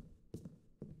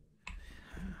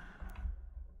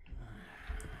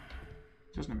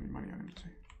 Doesn't have any money on him, does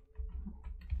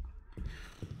he?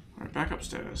 Alright, back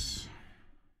upstairs.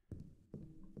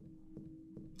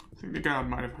 I think the guard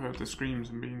might have heard the screams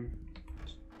and been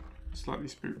slightly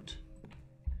spooked.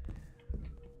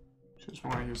 Which is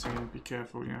why he was saying be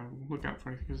careful, you know, look out for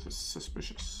anything that's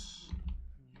suspicious.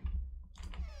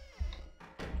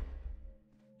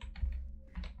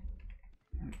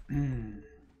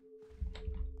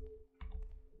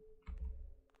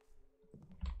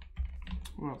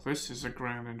 Well, this is a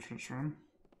grand entrance room.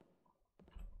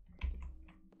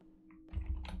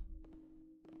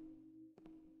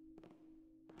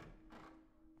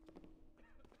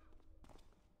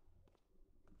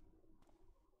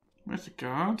 Where's the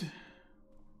guard? I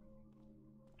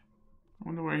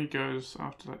wonder where he goes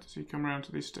after that. Does he come around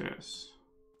to these stairs?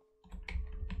 Can't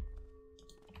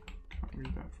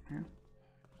read that from here.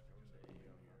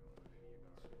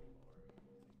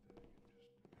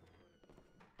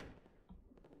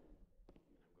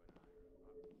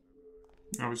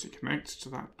 Obviously connects to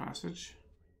that passage.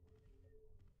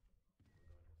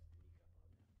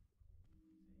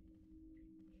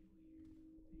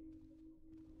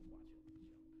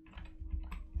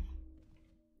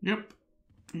 Yep,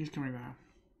 he's coming now.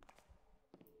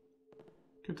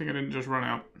 Good thing I didn't just run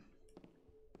out.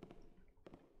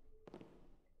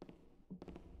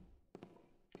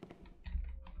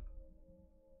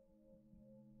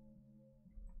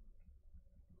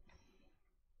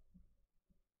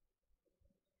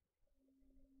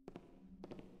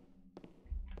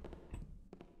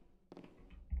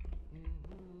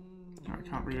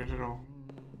 I can't read it at all.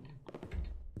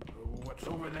 What's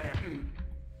over there?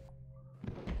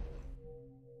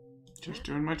 Just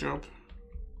doing my job.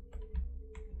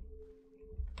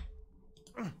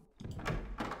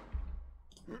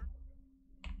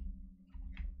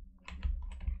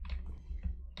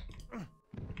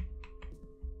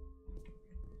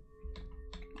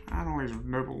 And all these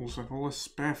nobles and all this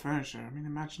spare furniture. I mean,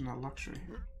 imagine that luxury.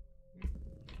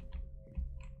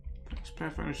 Spare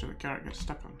furniture that Garrett gets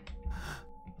stuck on.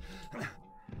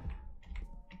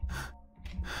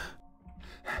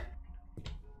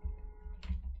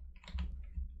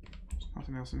 There's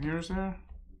nothing else in here, is there?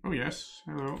 Oh yes,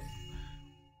 hello.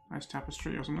 Nice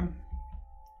tapestry or something.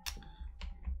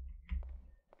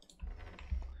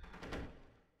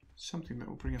 Something that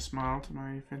will bring a smile to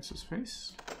my fencer's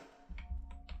face.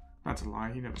 That's a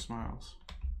lie, he never smiles.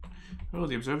 Oh,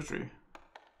 the observatory.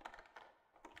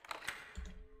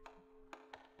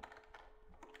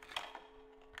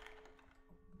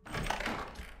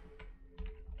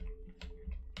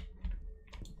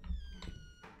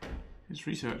 His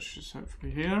research is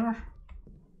hopefully here,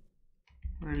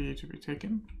 ready to be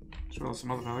taken, as well as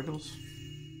some other valuables.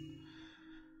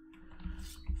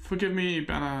 Forgive me,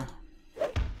 Banner.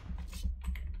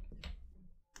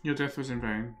 Your death was in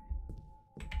vain.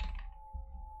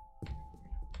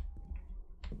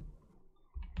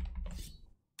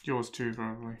 Yours too,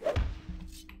 probably.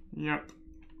 Yep.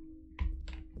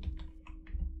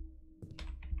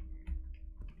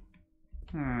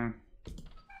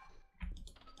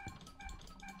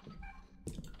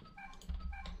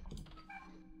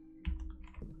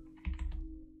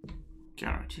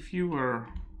 Garrett, if you were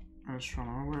an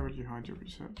astronomer, where would you hide your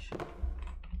research?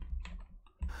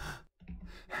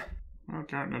 Well,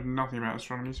 Garrett knows nothing about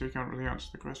astronomy, so he can't really answer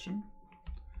the question.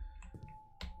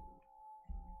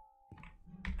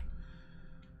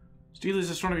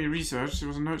 Steele's astronomy research. There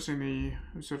was a note saying the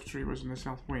observatory was in the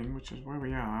south wing, which is where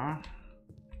we are.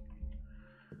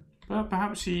 But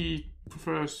perhaps he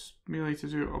prefers merely to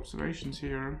do observations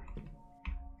here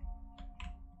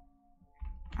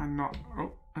and not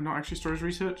actually store his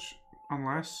research,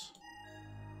 unless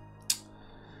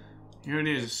here it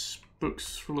is,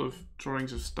 books full of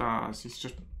drawings of stars. He's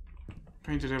just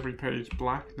painted every page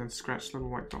black and then scratched little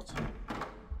white dots on it.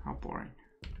 How boring.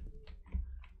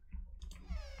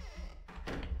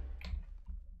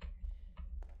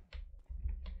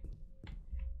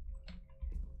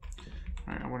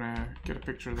 Alright, I want to get a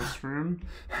picture of this room.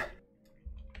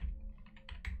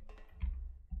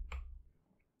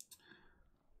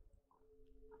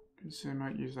 Because I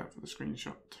might use that for the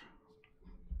screenshot.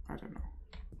 I don't know.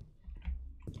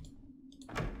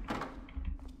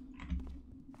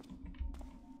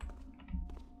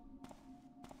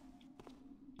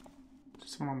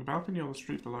 Is someone on the balcony or the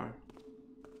street below?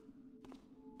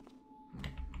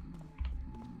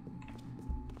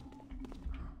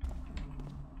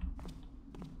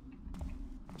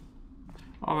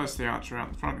 Oh, that's the archer out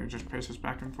in front who just paces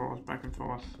back and forth, back and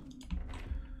forth.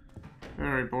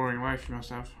 Very boring life you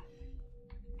must have.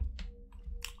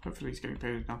 Hopefully he's getting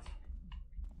paid enough.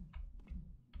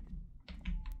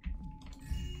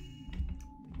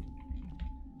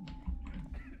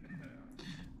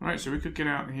 Right, so we could get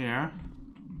out here.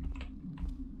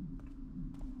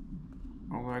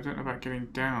 Although I don't know about getting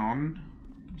down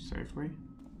safely.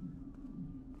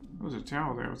 There's a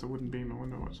tower there with a wooden beam. I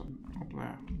wonder what's up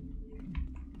there.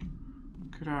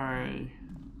 Could I...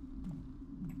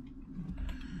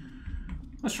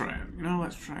 Let's try it. You know,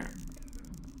 let's try it.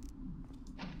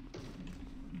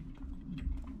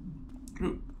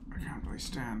 Ooh, I can't really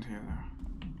stand here though.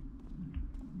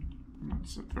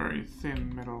 It's a very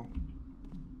thin metal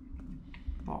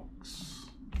box.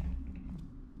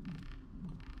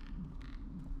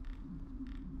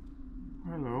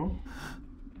 Hello.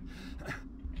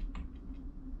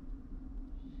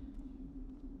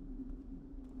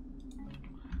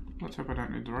 Let's hope I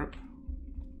don't need the rope.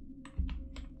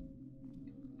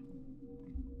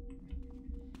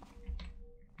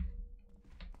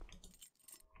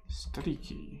 Study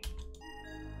key.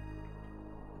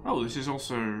 Oh, this is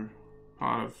also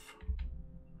part of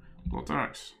Lord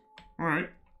Derek's. Alright.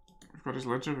 We've got his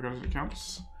ledger, we've got his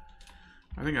accounts.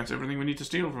 I think that's everything we need to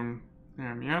steal from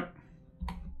him, yep.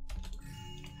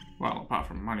 Well, apart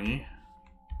from money.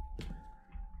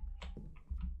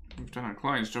 We've done our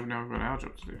client's job, now we've got our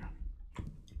job to do.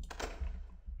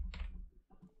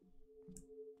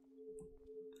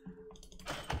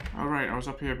 Alright, I was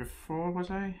up here before,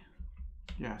 was I?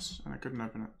 Yes, and I couldn't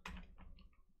open it.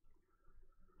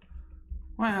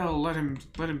 Well, let him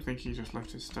think he just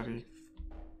left his study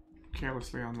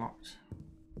carelessly unlocked.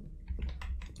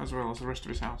 As well as the rest of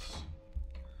his house.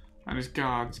 And his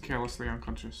guards carelessly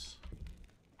unconscious.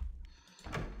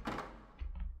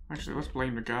 Actually, let's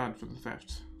blame the guard for the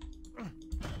theft.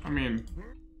 I mean...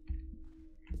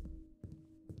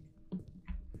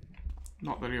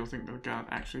 Not that he'll think that the guard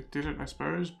actually did it, I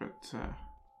suppose, but...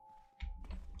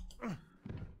 the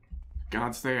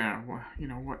guard's there. You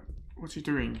know, what's he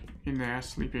doing in there,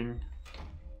 sleeping?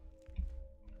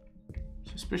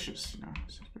 Suspicious, you know,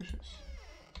 suspicious.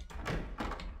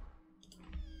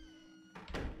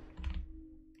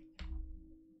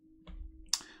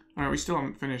 Alright, we still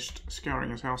haven't finished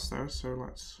scouring his house though, so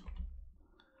let's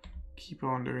keep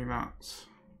on doing that.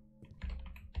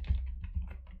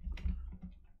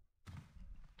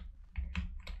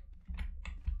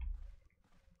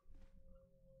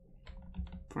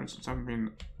 For instance, I haven't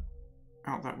been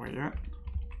out that way yet.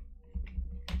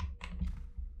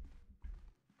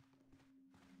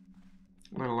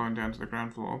 Let alone down to the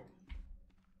ground floor.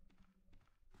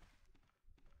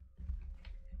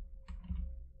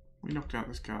 We knocked out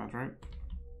this guard, right?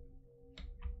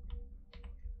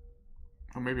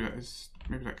 Or maybe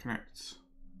that connects.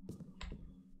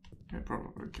 It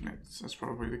probably connects. That's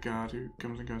probably the guard who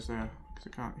comes and goes there,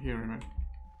 because I can't hear him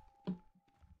in.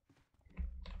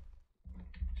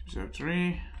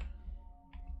 Observatory.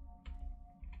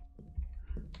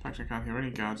 In fact, I can't hear any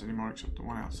guards anymore except the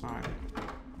one outside.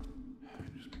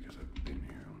 Just because I've been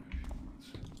here only a few months.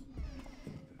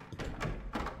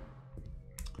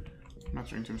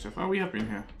 Muttering to himself, oh, we have been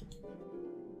here.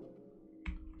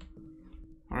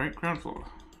 Alright, ground floor.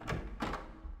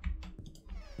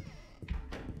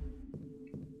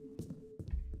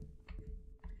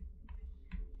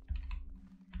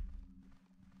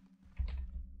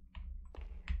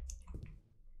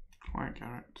 Quiet,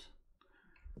 Garrett.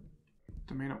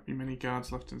 There may not be many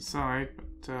guards left inside,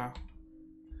 but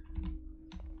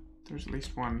there's at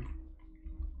least one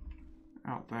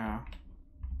out there.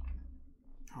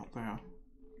 Out there.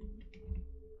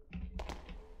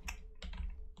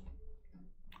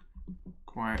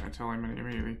 Quiet, I tell him, and he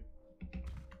immediately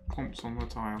clumps on the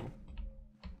tile.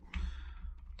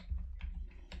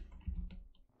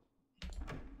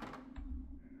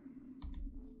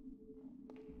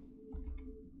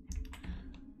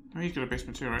 Oh, he's got a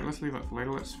basement too, right? Let's leave that for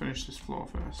later. Let's finish this floor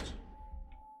first.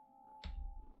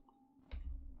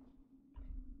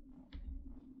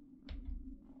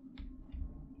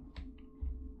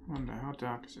 I wonder, how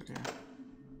dark is it here?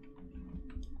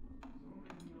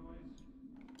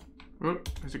 Oh,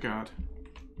 there's a guard.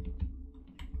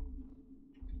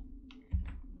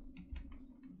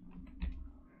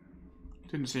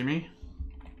 Didn't see me.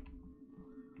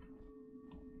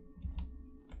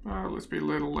 Well, let's be a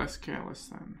little less careless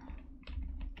then.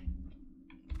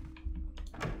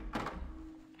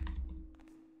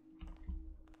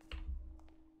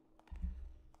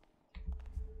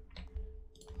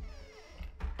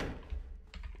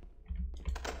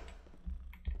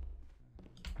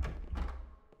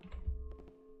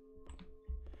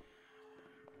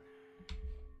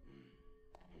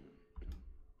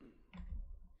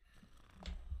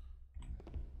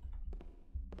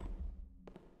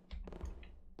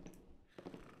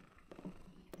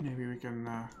 Maybe we can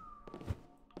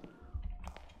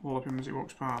wallop him as he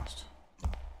walks past.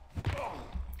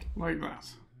 Like that.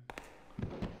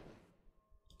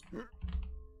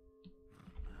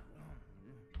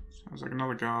 Sounds like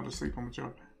another guard asleep on the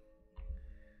job.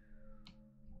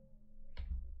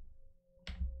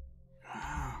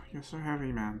 Ah, you're so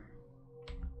heavy, man.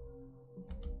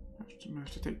 I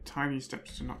have to take tiny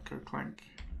steps to not go clank.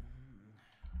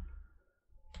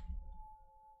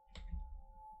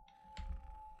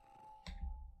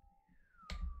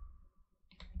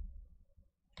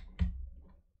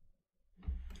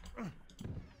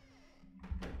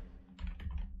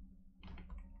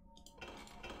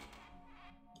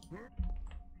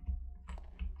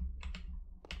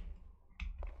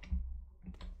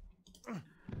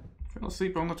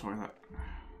 asleep on the toilet.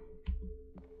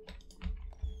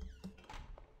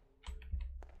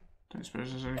 Don't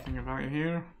suppose there's anything of value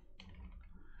here.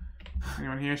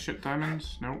 Anyone here shit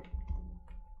diamonds? Nope.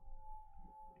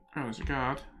 Oh, there's a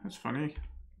guard. That's funny.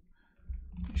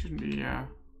 You shouldn't be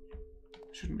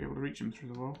able to reach him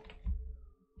through the wall.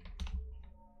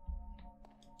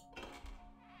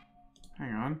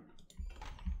 Hang on.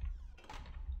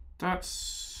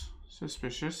 That's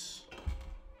suspicious.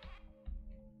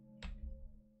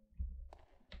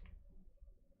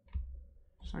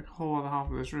 It's like a whole other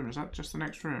half of this room. Is that just the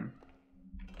next room?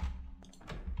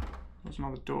 There's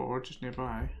another door just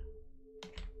nearby.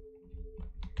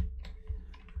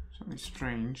 Something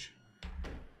strange.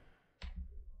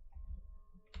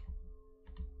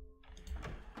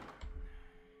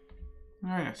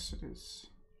 Oh yes, it is.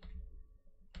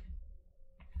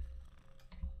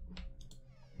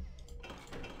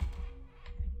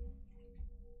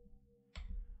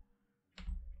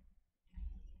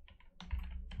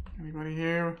 Anybody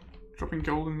here dropping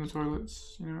gold in the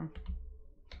toilets, you know?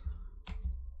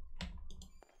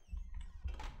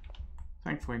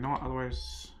 Thankfully not,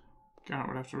 otherwise Garrett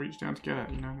would have to reach down to get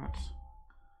it, you know, that's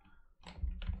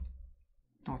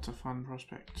not a fun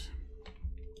prospect.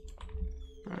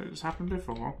 But it's happened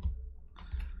before.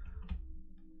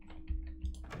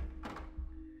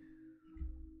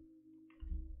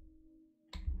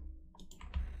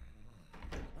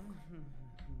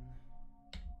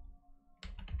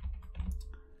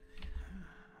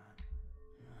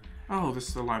 Oh, this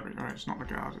is the library. Alright, it's not the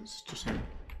guard, it's just him.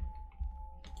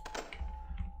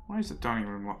 Why is the dining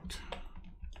room locked?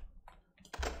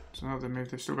 So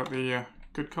they've still got the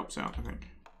good cops out, I think.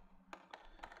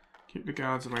 Keep the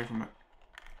guards away from it.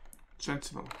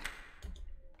 Sensible.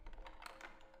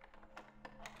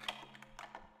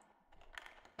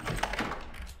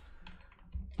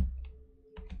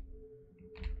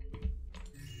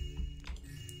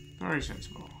 Very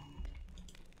sensible.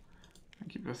 And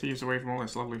keep the thieves away from all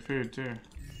this lovely food too.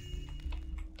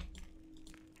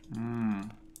 Mmm,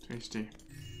 tasty.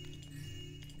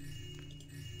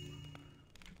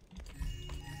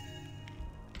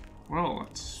 Well,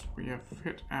 we have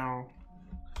hit our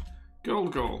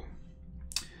gold goal.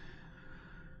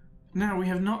 Now we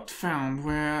have not found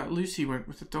where Lucy went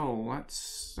with the doll.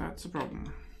 That's a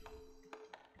problem.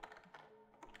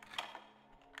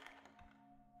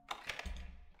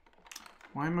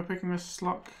 Why am I picking this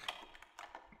lock?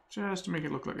 Just to make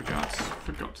it look like the guards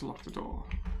forgot to lock the door.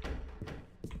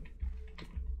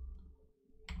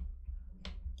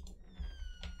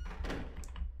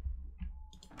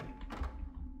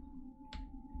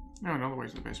 Oh, another way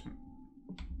to the basement.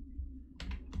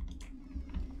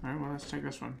 Alright, well, let's take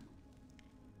this one.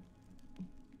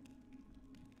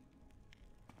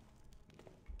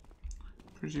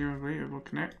 Presumably it will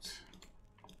connect.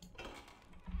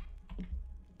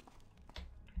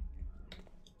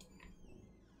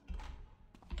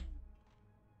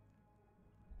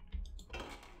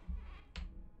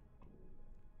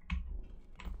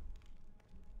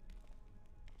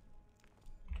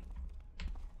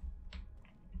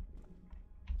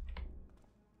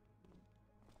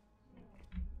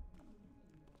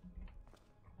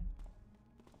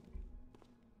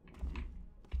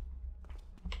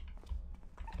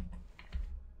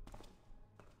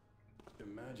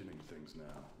 Imagining things now.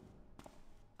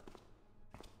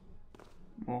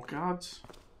 More guards.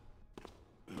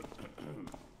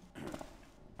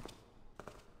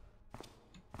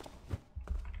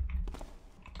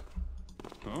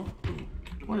 Huh?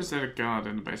 What is there a guard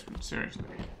in the basement? Seriously.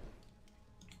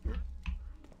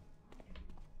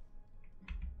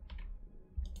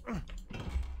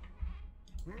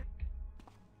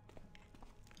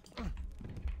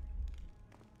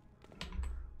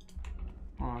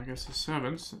 Well, I guess the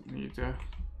servants that need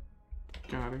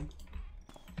guarding.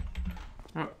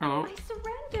 Oh, hello. I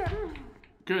surrender.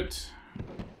 Good.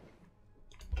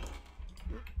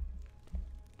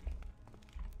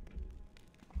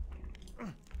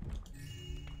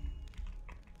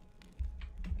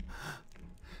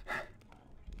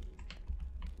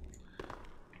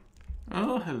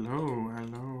 Oh, hello,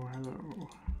 hello, hello.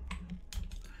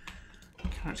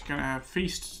 Garrett's gonna have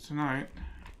feast tonight.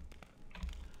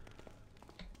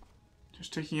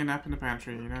 Just taking a nap in the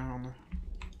pantry, you know,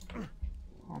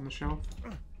 on the shelf.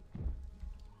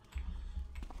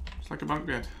 It's like a bunk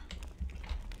bed.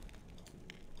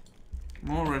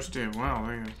 More roast deer. Wow,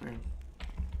 they have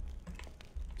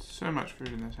so much food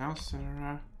in this house.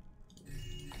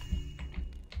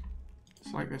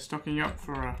 It's like they're stocking up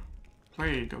for a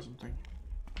plague or something.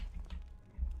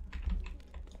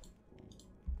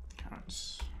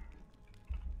 Carrots.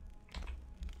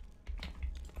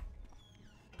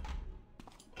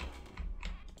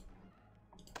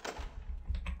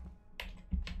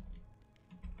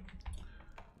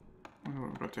 what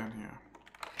have we got down here?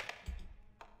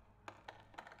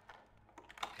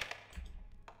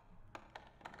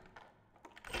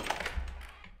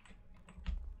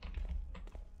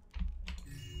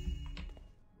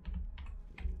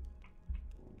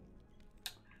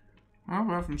 Well,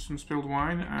 we have some spilled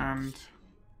wine and...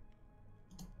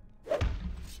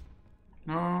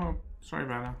 No, sorry,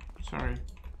 Vanna. Sorry.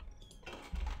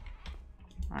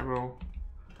 I will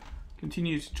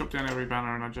continue to chop down every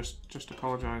banner, and I just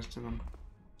apologise to them.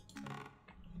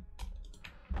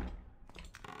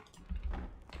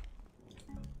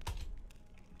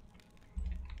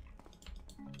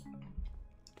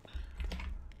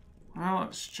 Well,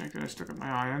 let's check that I stuck up my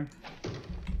iron.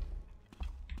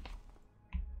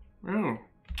 Oh,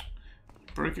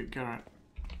 break it, Garrett.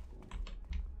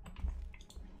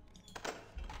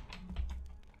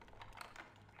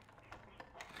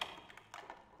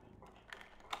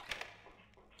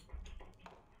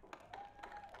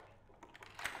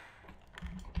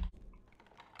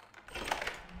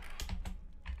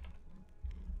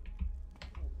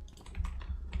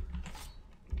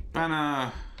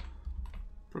 Banner,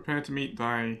 prepare to meet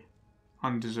thy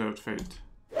undeserved fate.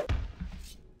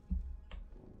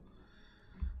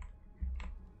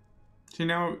 See,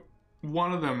 now,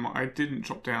 one of them I didn't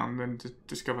chop down, then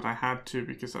discovered I had to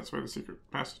because that's where the secret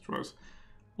passage was.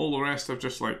 All the rest I've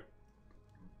just, like,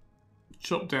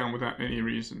 chopped down without any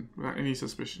reason, without any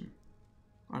suspicion.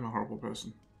 I'm a horrible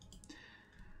person.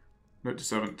 Note to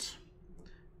servant.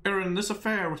 Aaron, this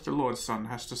affair with the Lord's son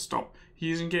has to stop.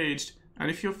 He is engaged, and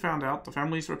if you're found out, the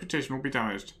family's reputation will be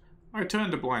damaged. I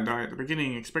turned a blind eye at the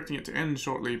beginning, expecting it to end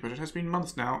shortly, but it has been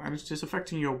months now, and it is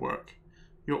affecting your work.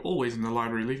 You're always in the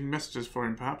library, leaving messages for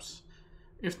him, perhaps.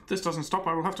 If this doesn't stop,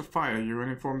 I will have to fire you and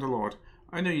inform the Lord.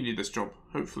 I know you need this job.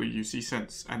 Hopefully you see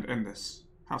sense and end this.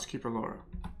 Housekeeper Laura.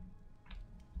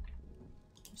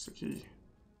 What's the key?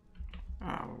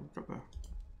 Ah, well, we've got the...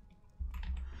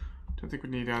 Don't think we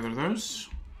need either of those.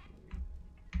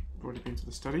 We've already been to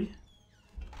the study.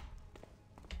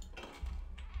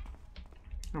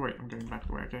 Oh wait, I'm going back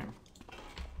the way I came.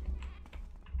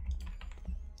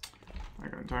 I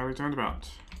got entirely turned about.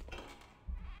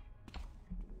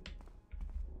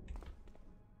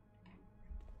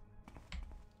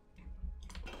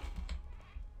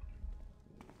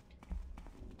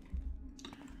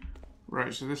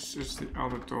 Right, so this is the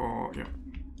other door. Yep.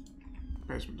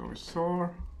 Basement door we saw.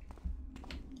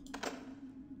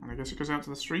 And I guess it goes out to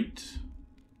the street.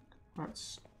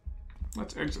 Let's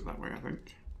exit that way, I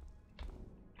think.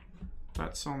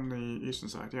 That's on the eastern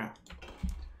side, yeah.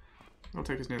 It'll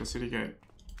take us near the city gate.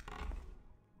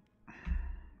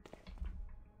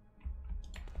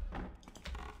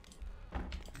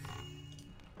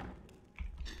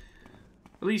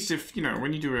 At least if, you know,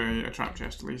 when you do a trap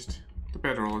chest, at least the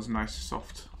bedroll is a nice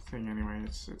soft thing anyway.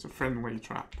 It's a friendly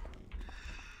trap.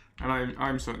 And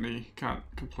I'm certainly can't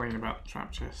complain about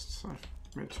trap chests. I've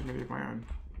made too many of my own.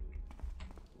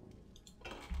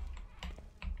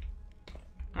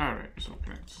 Alright, this all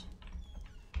connects.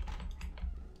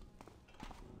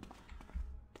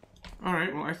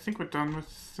 Alright, well I think we're done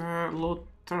with Lord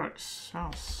Derek's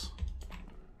house.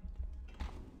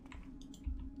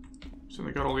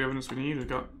 Certainly got all the evidence we need, we've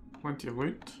got plenty of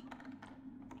loot.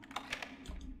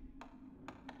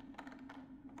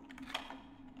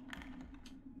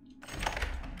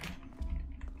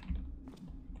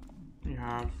 We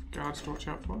have guards to watch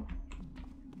out for.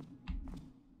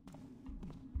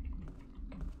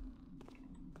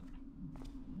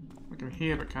 I can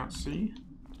hear but can't see.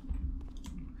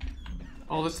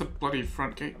 Oh, that's the bloody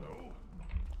front gate.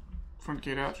 Front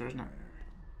gate out there, isn't it?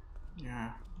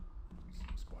 Yeah.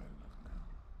 Seems quiet enough now.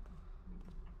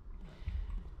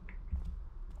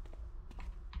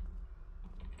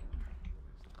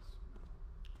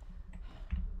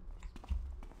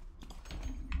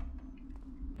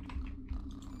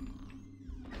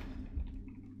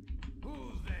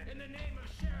 Who's there? In the name of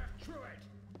Sheriff Truitt,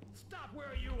 stop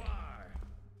where you are.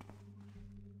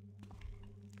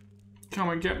 Come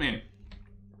and get me.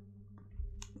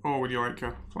 Or would you like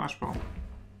a flashball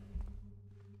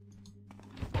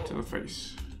to the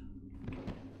face?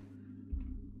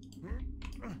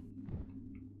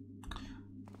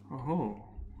 Oh,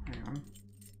 hang on.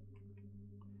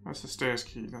 That's the stairs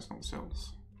key, that's not the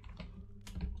cells.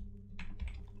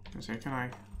 I say, can I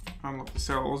unlock the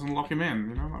cells and lock him in?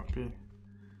 You know, that would be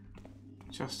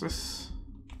justice.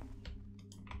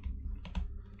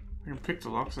 I can pick the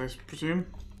locks, I presume.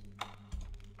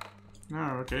 No,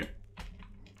 okay.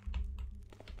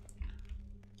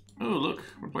 Oh, look,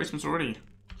 replacements already.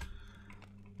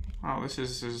 Wow, this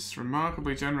is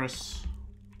remarkably generous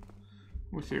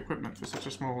with the equipment for such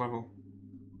a small level.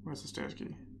 Where's the stairs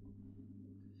key?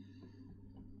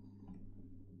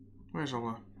 Where's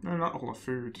all the... No, not all the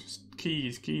food.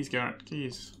 Keys, keys, Garrett,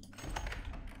 keys.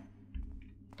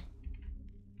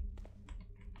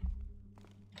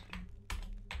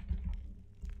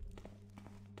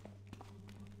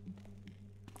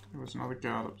 There was another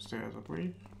guard upstairs, I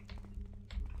believe.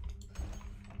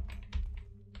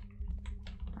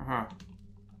 Aha.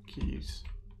 Keys.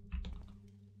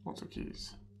 Lots of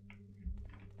keys.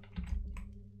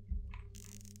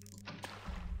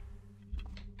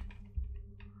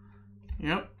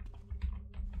 Yep.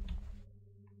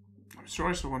 I'm sure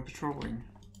I saw one patrolling.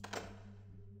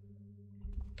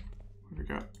 What have we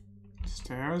got?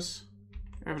 Stairs.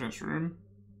 Evidence room.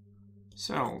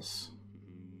 Cells.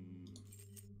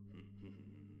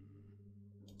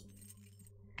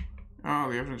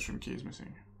 Oh, the evidence room key is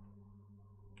missing.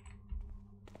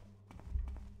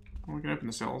 Well, we can open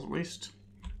the cells at least.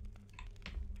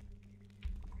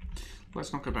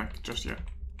 Let's not go back just yet.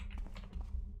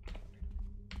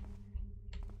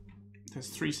 There's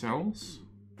 3 cells.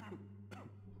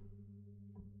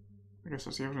 I guess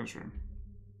that's the evidence room.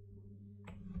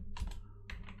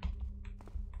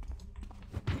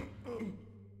 And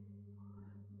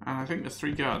I think there's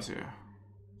 3 guards here.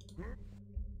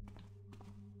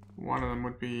 One of them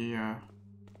would be,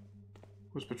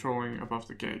 was patrolling above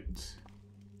the gate.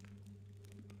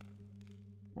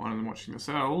 One of them watching the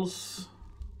cells.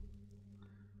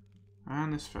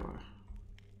 And this fella.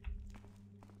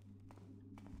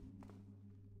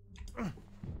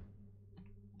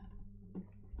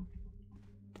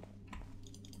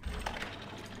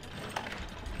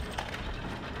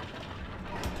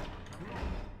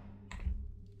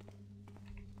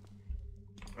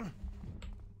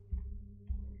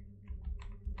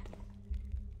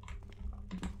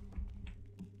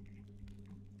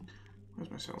 Where's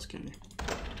my cells key?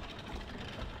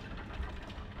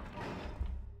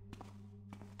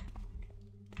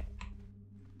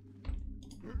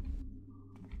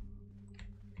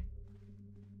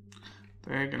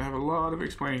 They're gonna have a lot of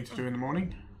explaining to do in the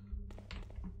morning.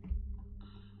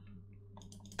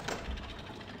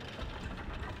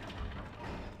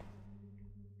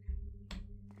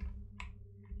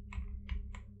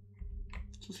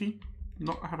 Does he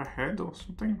not have a head or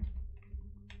something?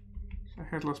 It's a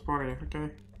headless body,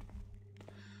 okay.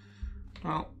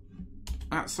 Well,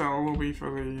 that cell will be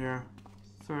for the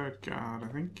 3rd guard, I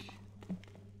think.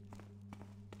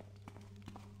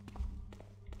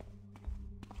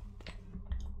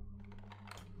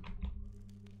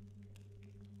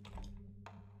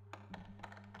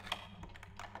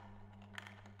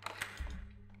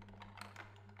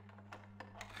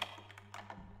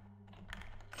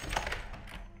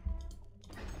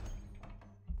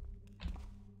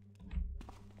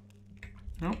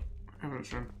 Nope,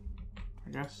 evidence room,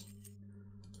 I guess.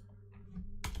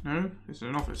 No, this is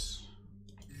an office.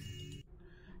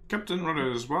 Captain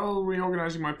Rudders, while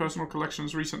reorganizing my personal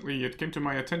collections recently, it came to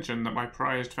my attention that my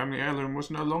prized family heirloom was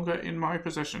no longer in my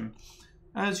possession.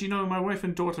 As you know, my wife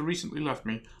and daughter recently left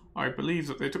me. I believe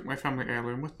that they took my family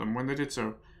heirloom with them when they did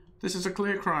so. This is a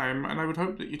clear crime, and I would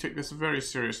hope that you take this very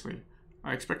seriously.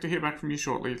 I expect to hear back from you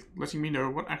shortly, letting me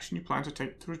know what action you plan to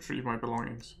take to retrieve my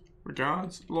belongings.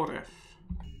 Regards, Lord F.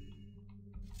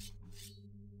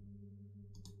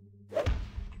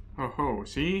 Oh ho,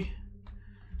 see?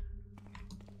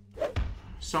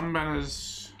 Some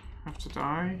banners have to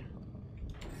die.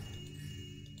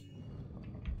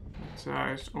 It's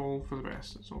all for the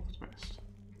best. It's all for the best.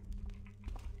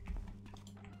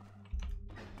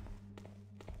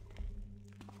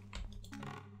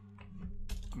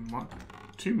 What?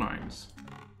 2 mines.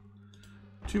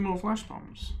 2 more flash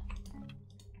bombs.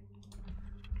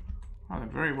 Oh, they're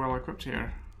very well equipped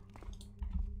here.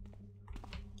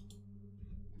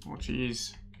 Oh,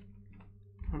 jeez.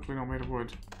 Hopefully not made of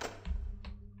wood.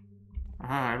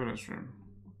 Aha, evidence room.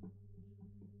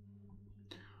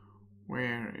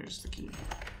 Where is the key?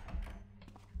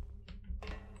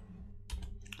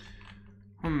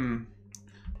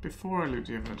 Before I loot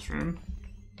the evidence room,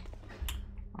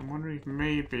 I'm wondering if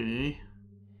maybe...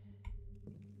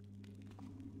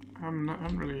 I'm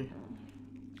really...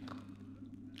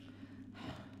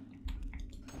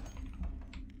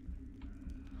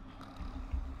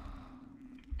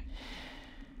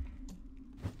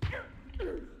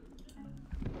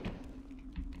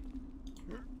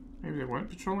 Maybe they weren't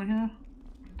patrolling here?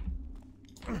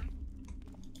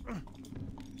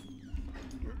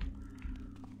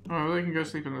 Oh, they can go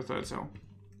sleep in the 3rd cell.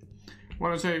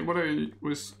 What I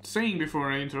was saying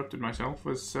before I interrupted myself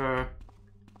was, I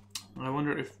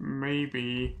wonder if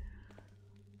maybe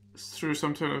through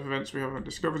some turn of events we haven't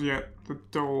discovered yet, the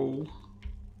doll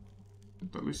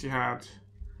that Lucy had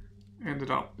ended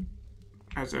up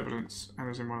as evidence and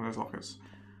is in one of those lockers.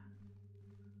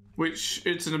 Which,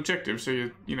 it's an objective, so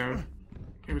you know,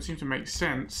 it would seem to make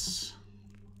sense.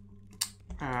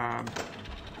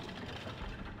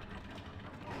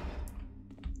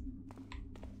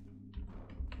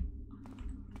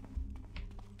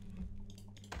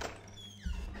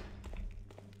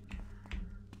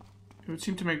 It would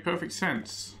seem to make perfect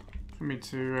sense for me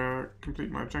to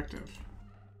complete my objective.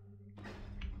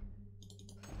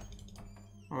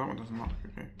 Oh, that one doesn't lock,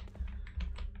 okay.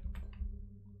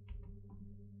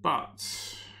 But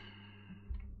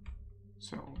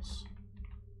cells.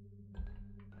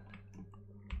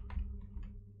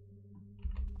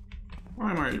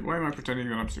 Why am I pretending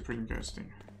that I'm supreme ghosting?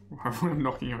 When I'm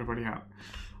knocking everybody out?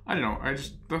 I don't know,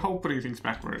 the whole putting things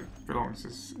back where it belongs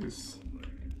is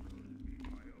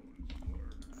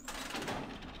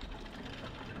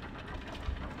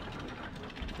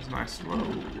nice. Whoa.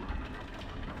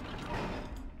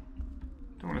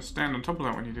 Don't want to stand on top of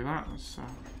that when you do that. That's,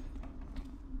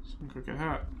 someone could get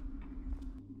hurt.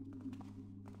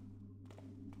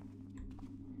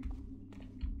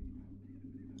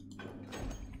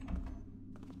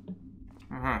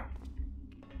 Uh-huh.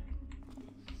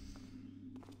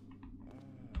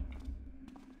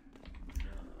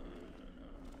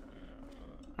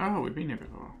 Oh, we've been here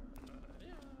before.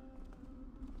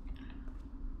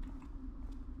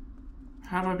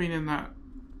 Have I been in that?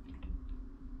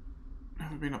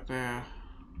 Have I been up there?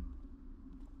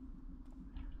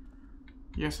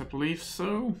 Yes, I believe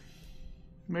so.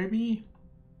 Maybe?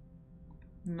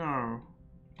 No.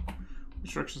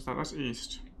 Which direction is that? That's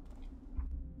east.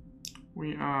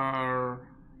 We are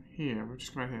here. We've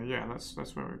just come out here. Yeah,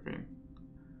 that's where we've been.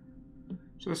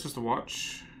 So this was the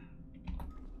watch.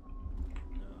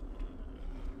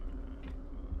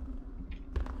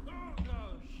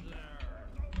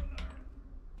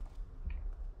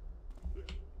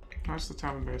 That's the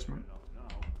tavern basement.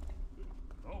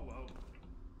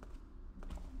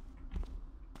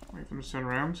 Wait for them to turn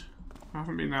around. I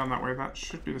haven't been down that way. That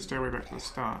should be the stairway back to the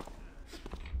start.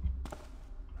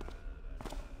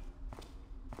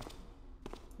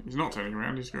 He's not turning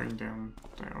around, he's going down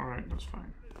there. Alright, that's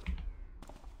fine.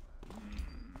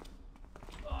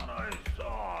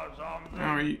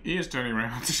 Oh, he is turning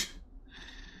around.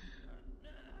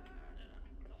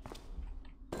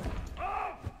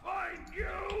 I'll find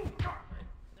you!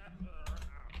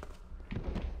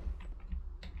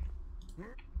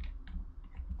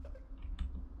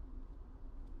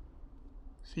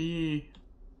 See.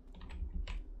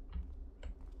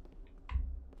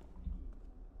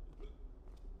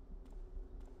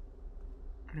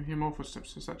 I can hear more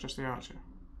footsteps. Is that just the archer?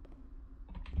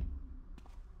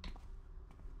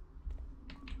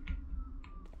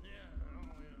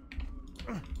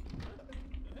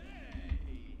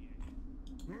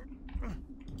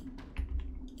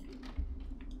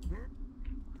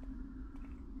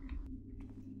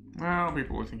 Well,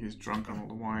 people will think he's drunk on all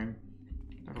the wine.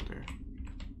 That'll do.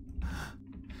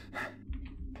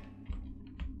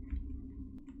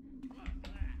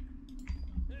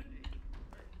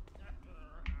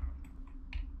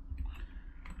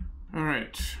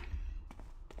 Alright.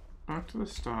 Back to the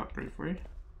start briefly.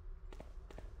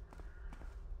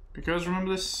 Because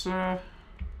remember this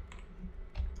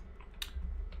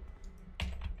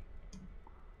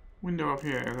window up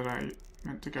here that I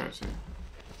meant to go to?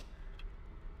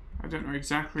 I don't know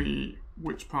exactly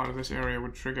which part of this area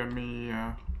would trigger me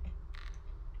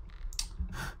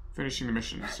finishing the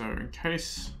mission, so in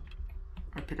case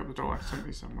I pick up the doll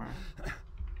accidentally somewhere,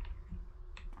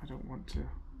 I don't want to,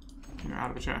 you know,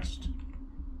 out of the chest.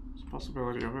 There's a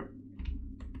possibility of it.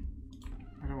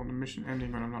 I don't want the mission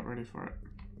ending when I'm not ready for it.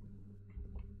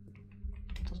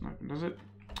 It doesn't open, does it?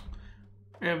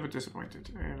 Ever disappointed,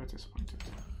 ever disappointed.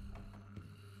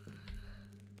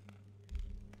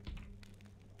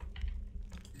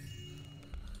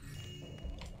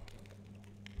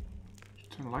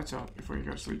 Turn the lights out before you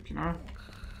go to sleep, you know?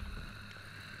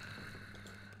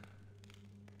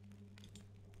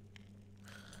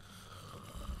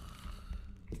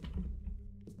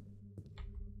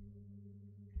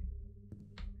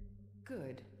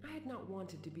 Good. I had not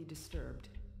wanted to be disturbed.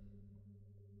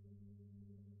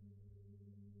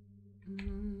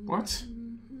 What?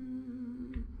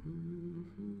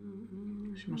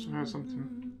 She must have heard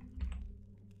something.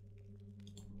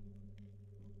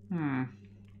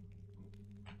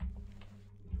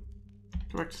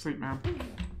 Go back to sleep, man.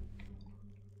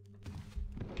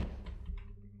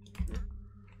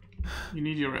 You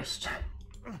need your rest.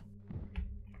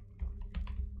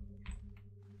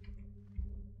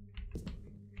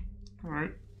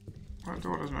 Alright. That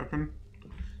door doesn't open.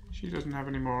 She doesn't have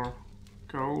any more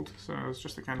gold, so it's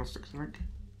just the candlesticks, I think.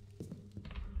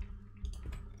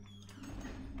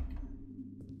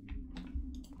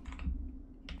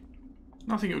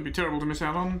 Nothing it would be terrible to miss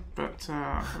out on, but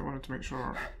I wanted to make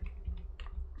sure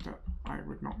that I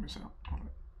would not miss out on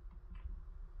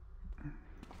it.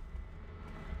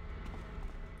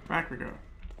 Back we go.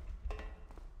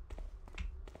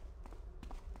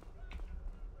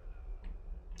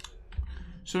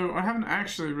 So I haven't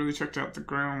actually really checked out the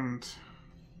ground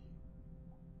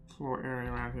floor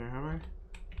area around here, have I?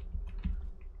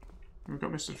 We've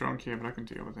got Mr. Drunk here, but I can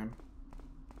deal with him.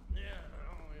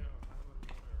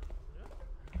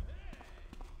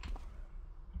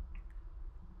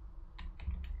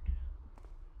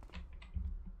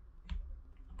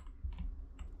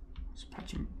 Let's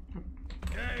patch him up.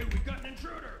 Hey, we got an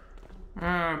intruder!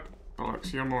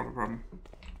 Bollocks, you're more of a problem.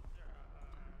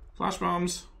 Flash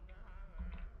bombs!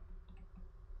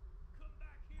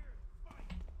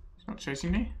 He's not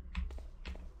chasing me?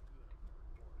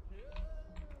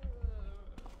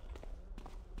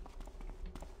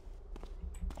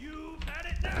 You've had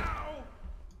it now!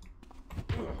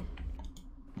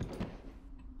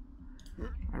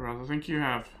 I rather think you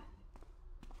have.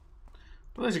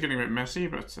 Well, these are getting a bit messy,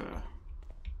 but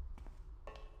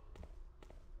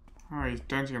oh, he's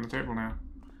dancing on the table now.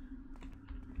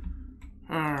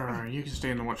 Alright, you can stay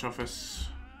in the watch office.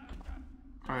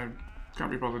 I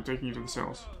can't be bothered taking you to the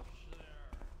cells.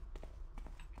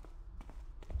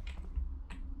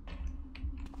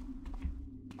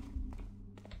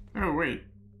 Oh, wait.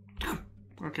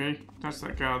 Okay, that's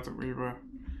that guard that we were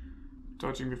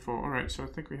dodging before. Alright, so I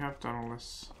think we have done all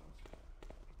this.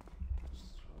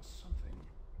 Something.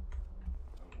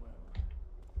 Oh well.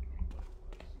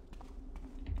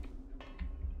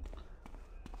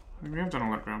 I think we have done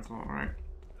all that ground floor, alright.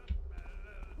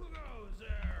 Who goes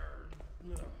there?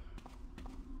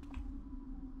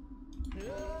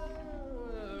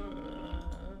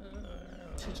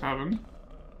 It's a tavern.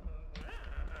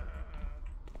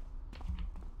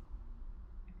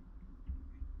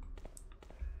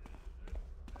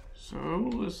 So,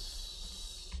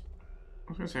 this... I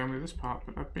was going to say only this part,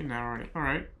 but I've been there already.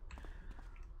 Alright.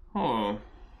 Oh.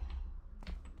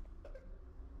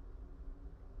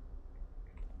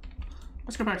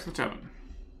 Let's go back to the tavern.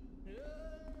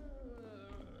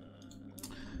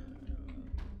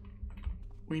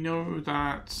 We know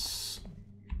that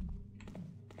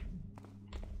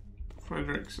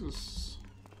Frederick's is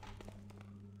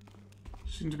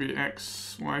soon to be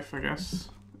ex-wife, I guess.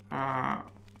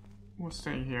 We're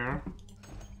staying here.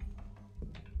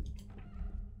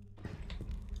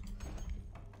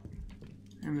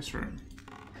 In this room.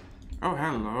 Oh,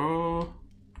 hello.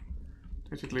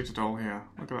 They did leave the doll here.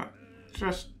 Look at that.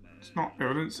 Just, it's not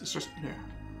evidence, it's just here.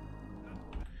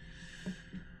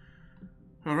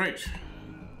 Alright.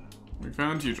 We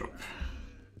found Dewdrop.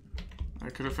 I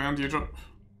could have found Dewdrop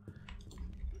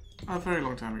a very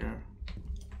long time ago.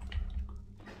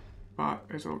 But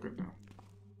it's all good now.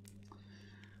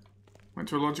 Went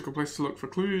to a logical place to look for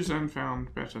clues and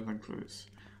found better than clues.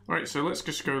 Alright, so let's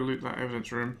just go loot that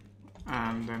evidence room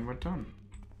and then we're done.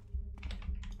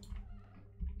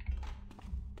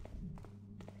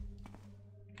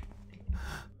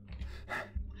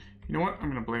 You know what? I'm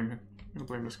gonna blame him. I'm gonna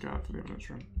blame this guard for the evidence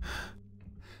room.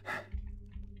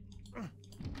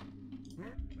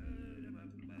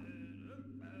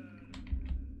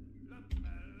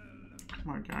 Come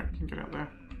on, guy, you can get out there.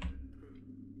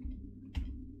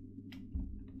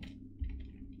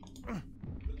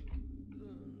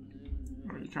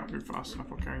 Oh, you can't move fast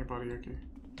enough. I'll carry your body, okay.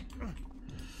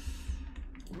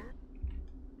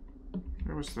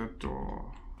 Where was the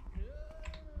door?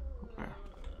 Up there.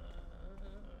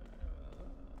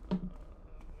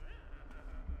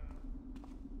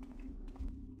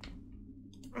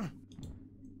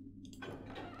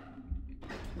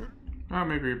 Ah,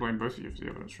 maybe we blame both of you for the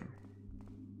evidence room.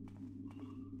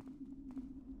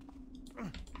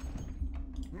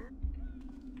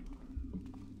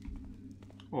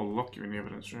 Or lock you in the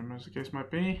evidence room, as the case might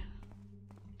be.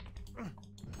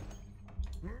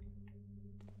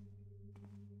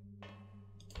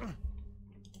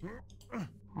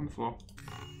 On the floor.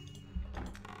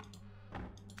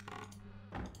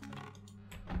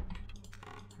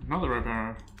 Another rope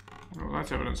arrow. I don't know what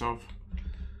that's evidence of.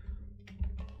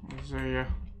 There's a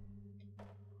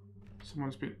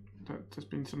there's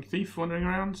been some thief wandering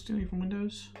around stealing from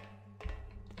windows.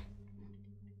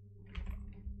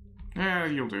 Yeah,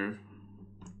 you'll do.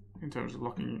 In terms of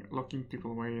locking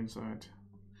people away inside.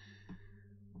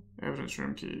 Evidence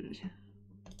room key.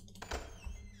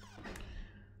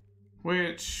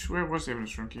 Where was the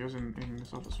evidence room key? It was in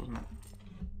this office, wasn't it?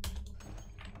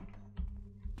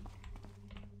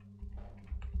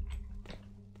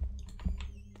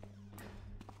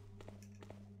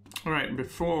 Alright,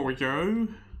 before we go,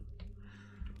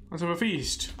 let's have a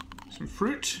feast. Some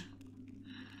fruit.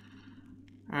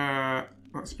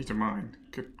 Let's eat a mine.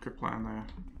 Good plan there.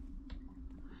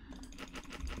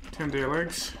 10 deer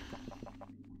legs.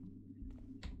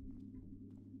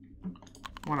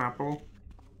 1 apple.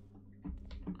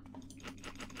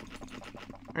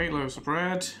 8 loaves of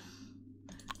bread.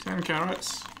 10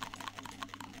 carrots.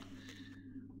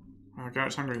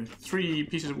 Garrett's hungry. 3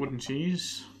 pieces of wooden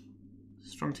cheese.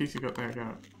 Strong teeth you got there,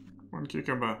 Garrett. 1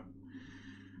 cucumber.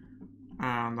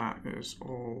 And that is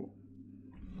all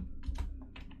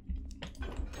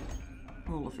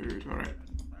the food. Alright.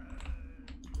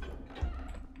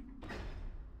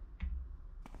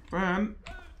 Then,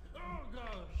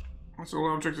 once all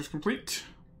our objectives complete,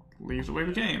 leave the way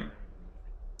we came.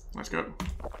 Let's go.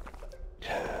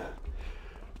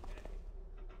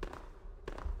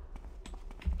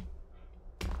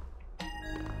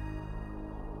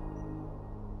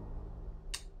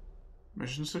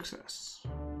 Mission success.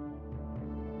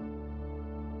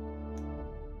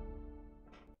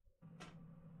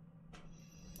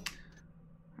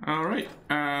 All right.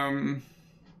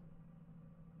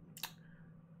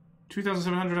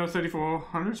 2,700 out of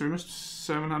 3,400, so we missed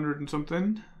 700 and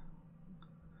something.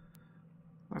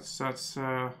 That's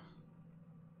quite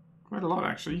a lot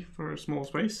actually for a small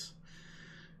space.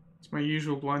 It's my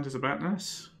usual blind as a bat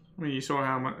nest. I mean, you saw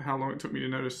how long it took me to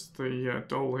notice the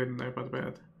doll hidden there by the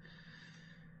bed.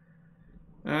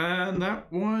 And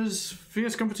that was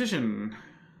Fierce Competition.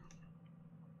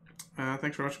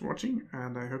 Thanks very much for watching,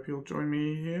 and I hope you'll join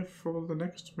me here for the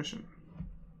next mission.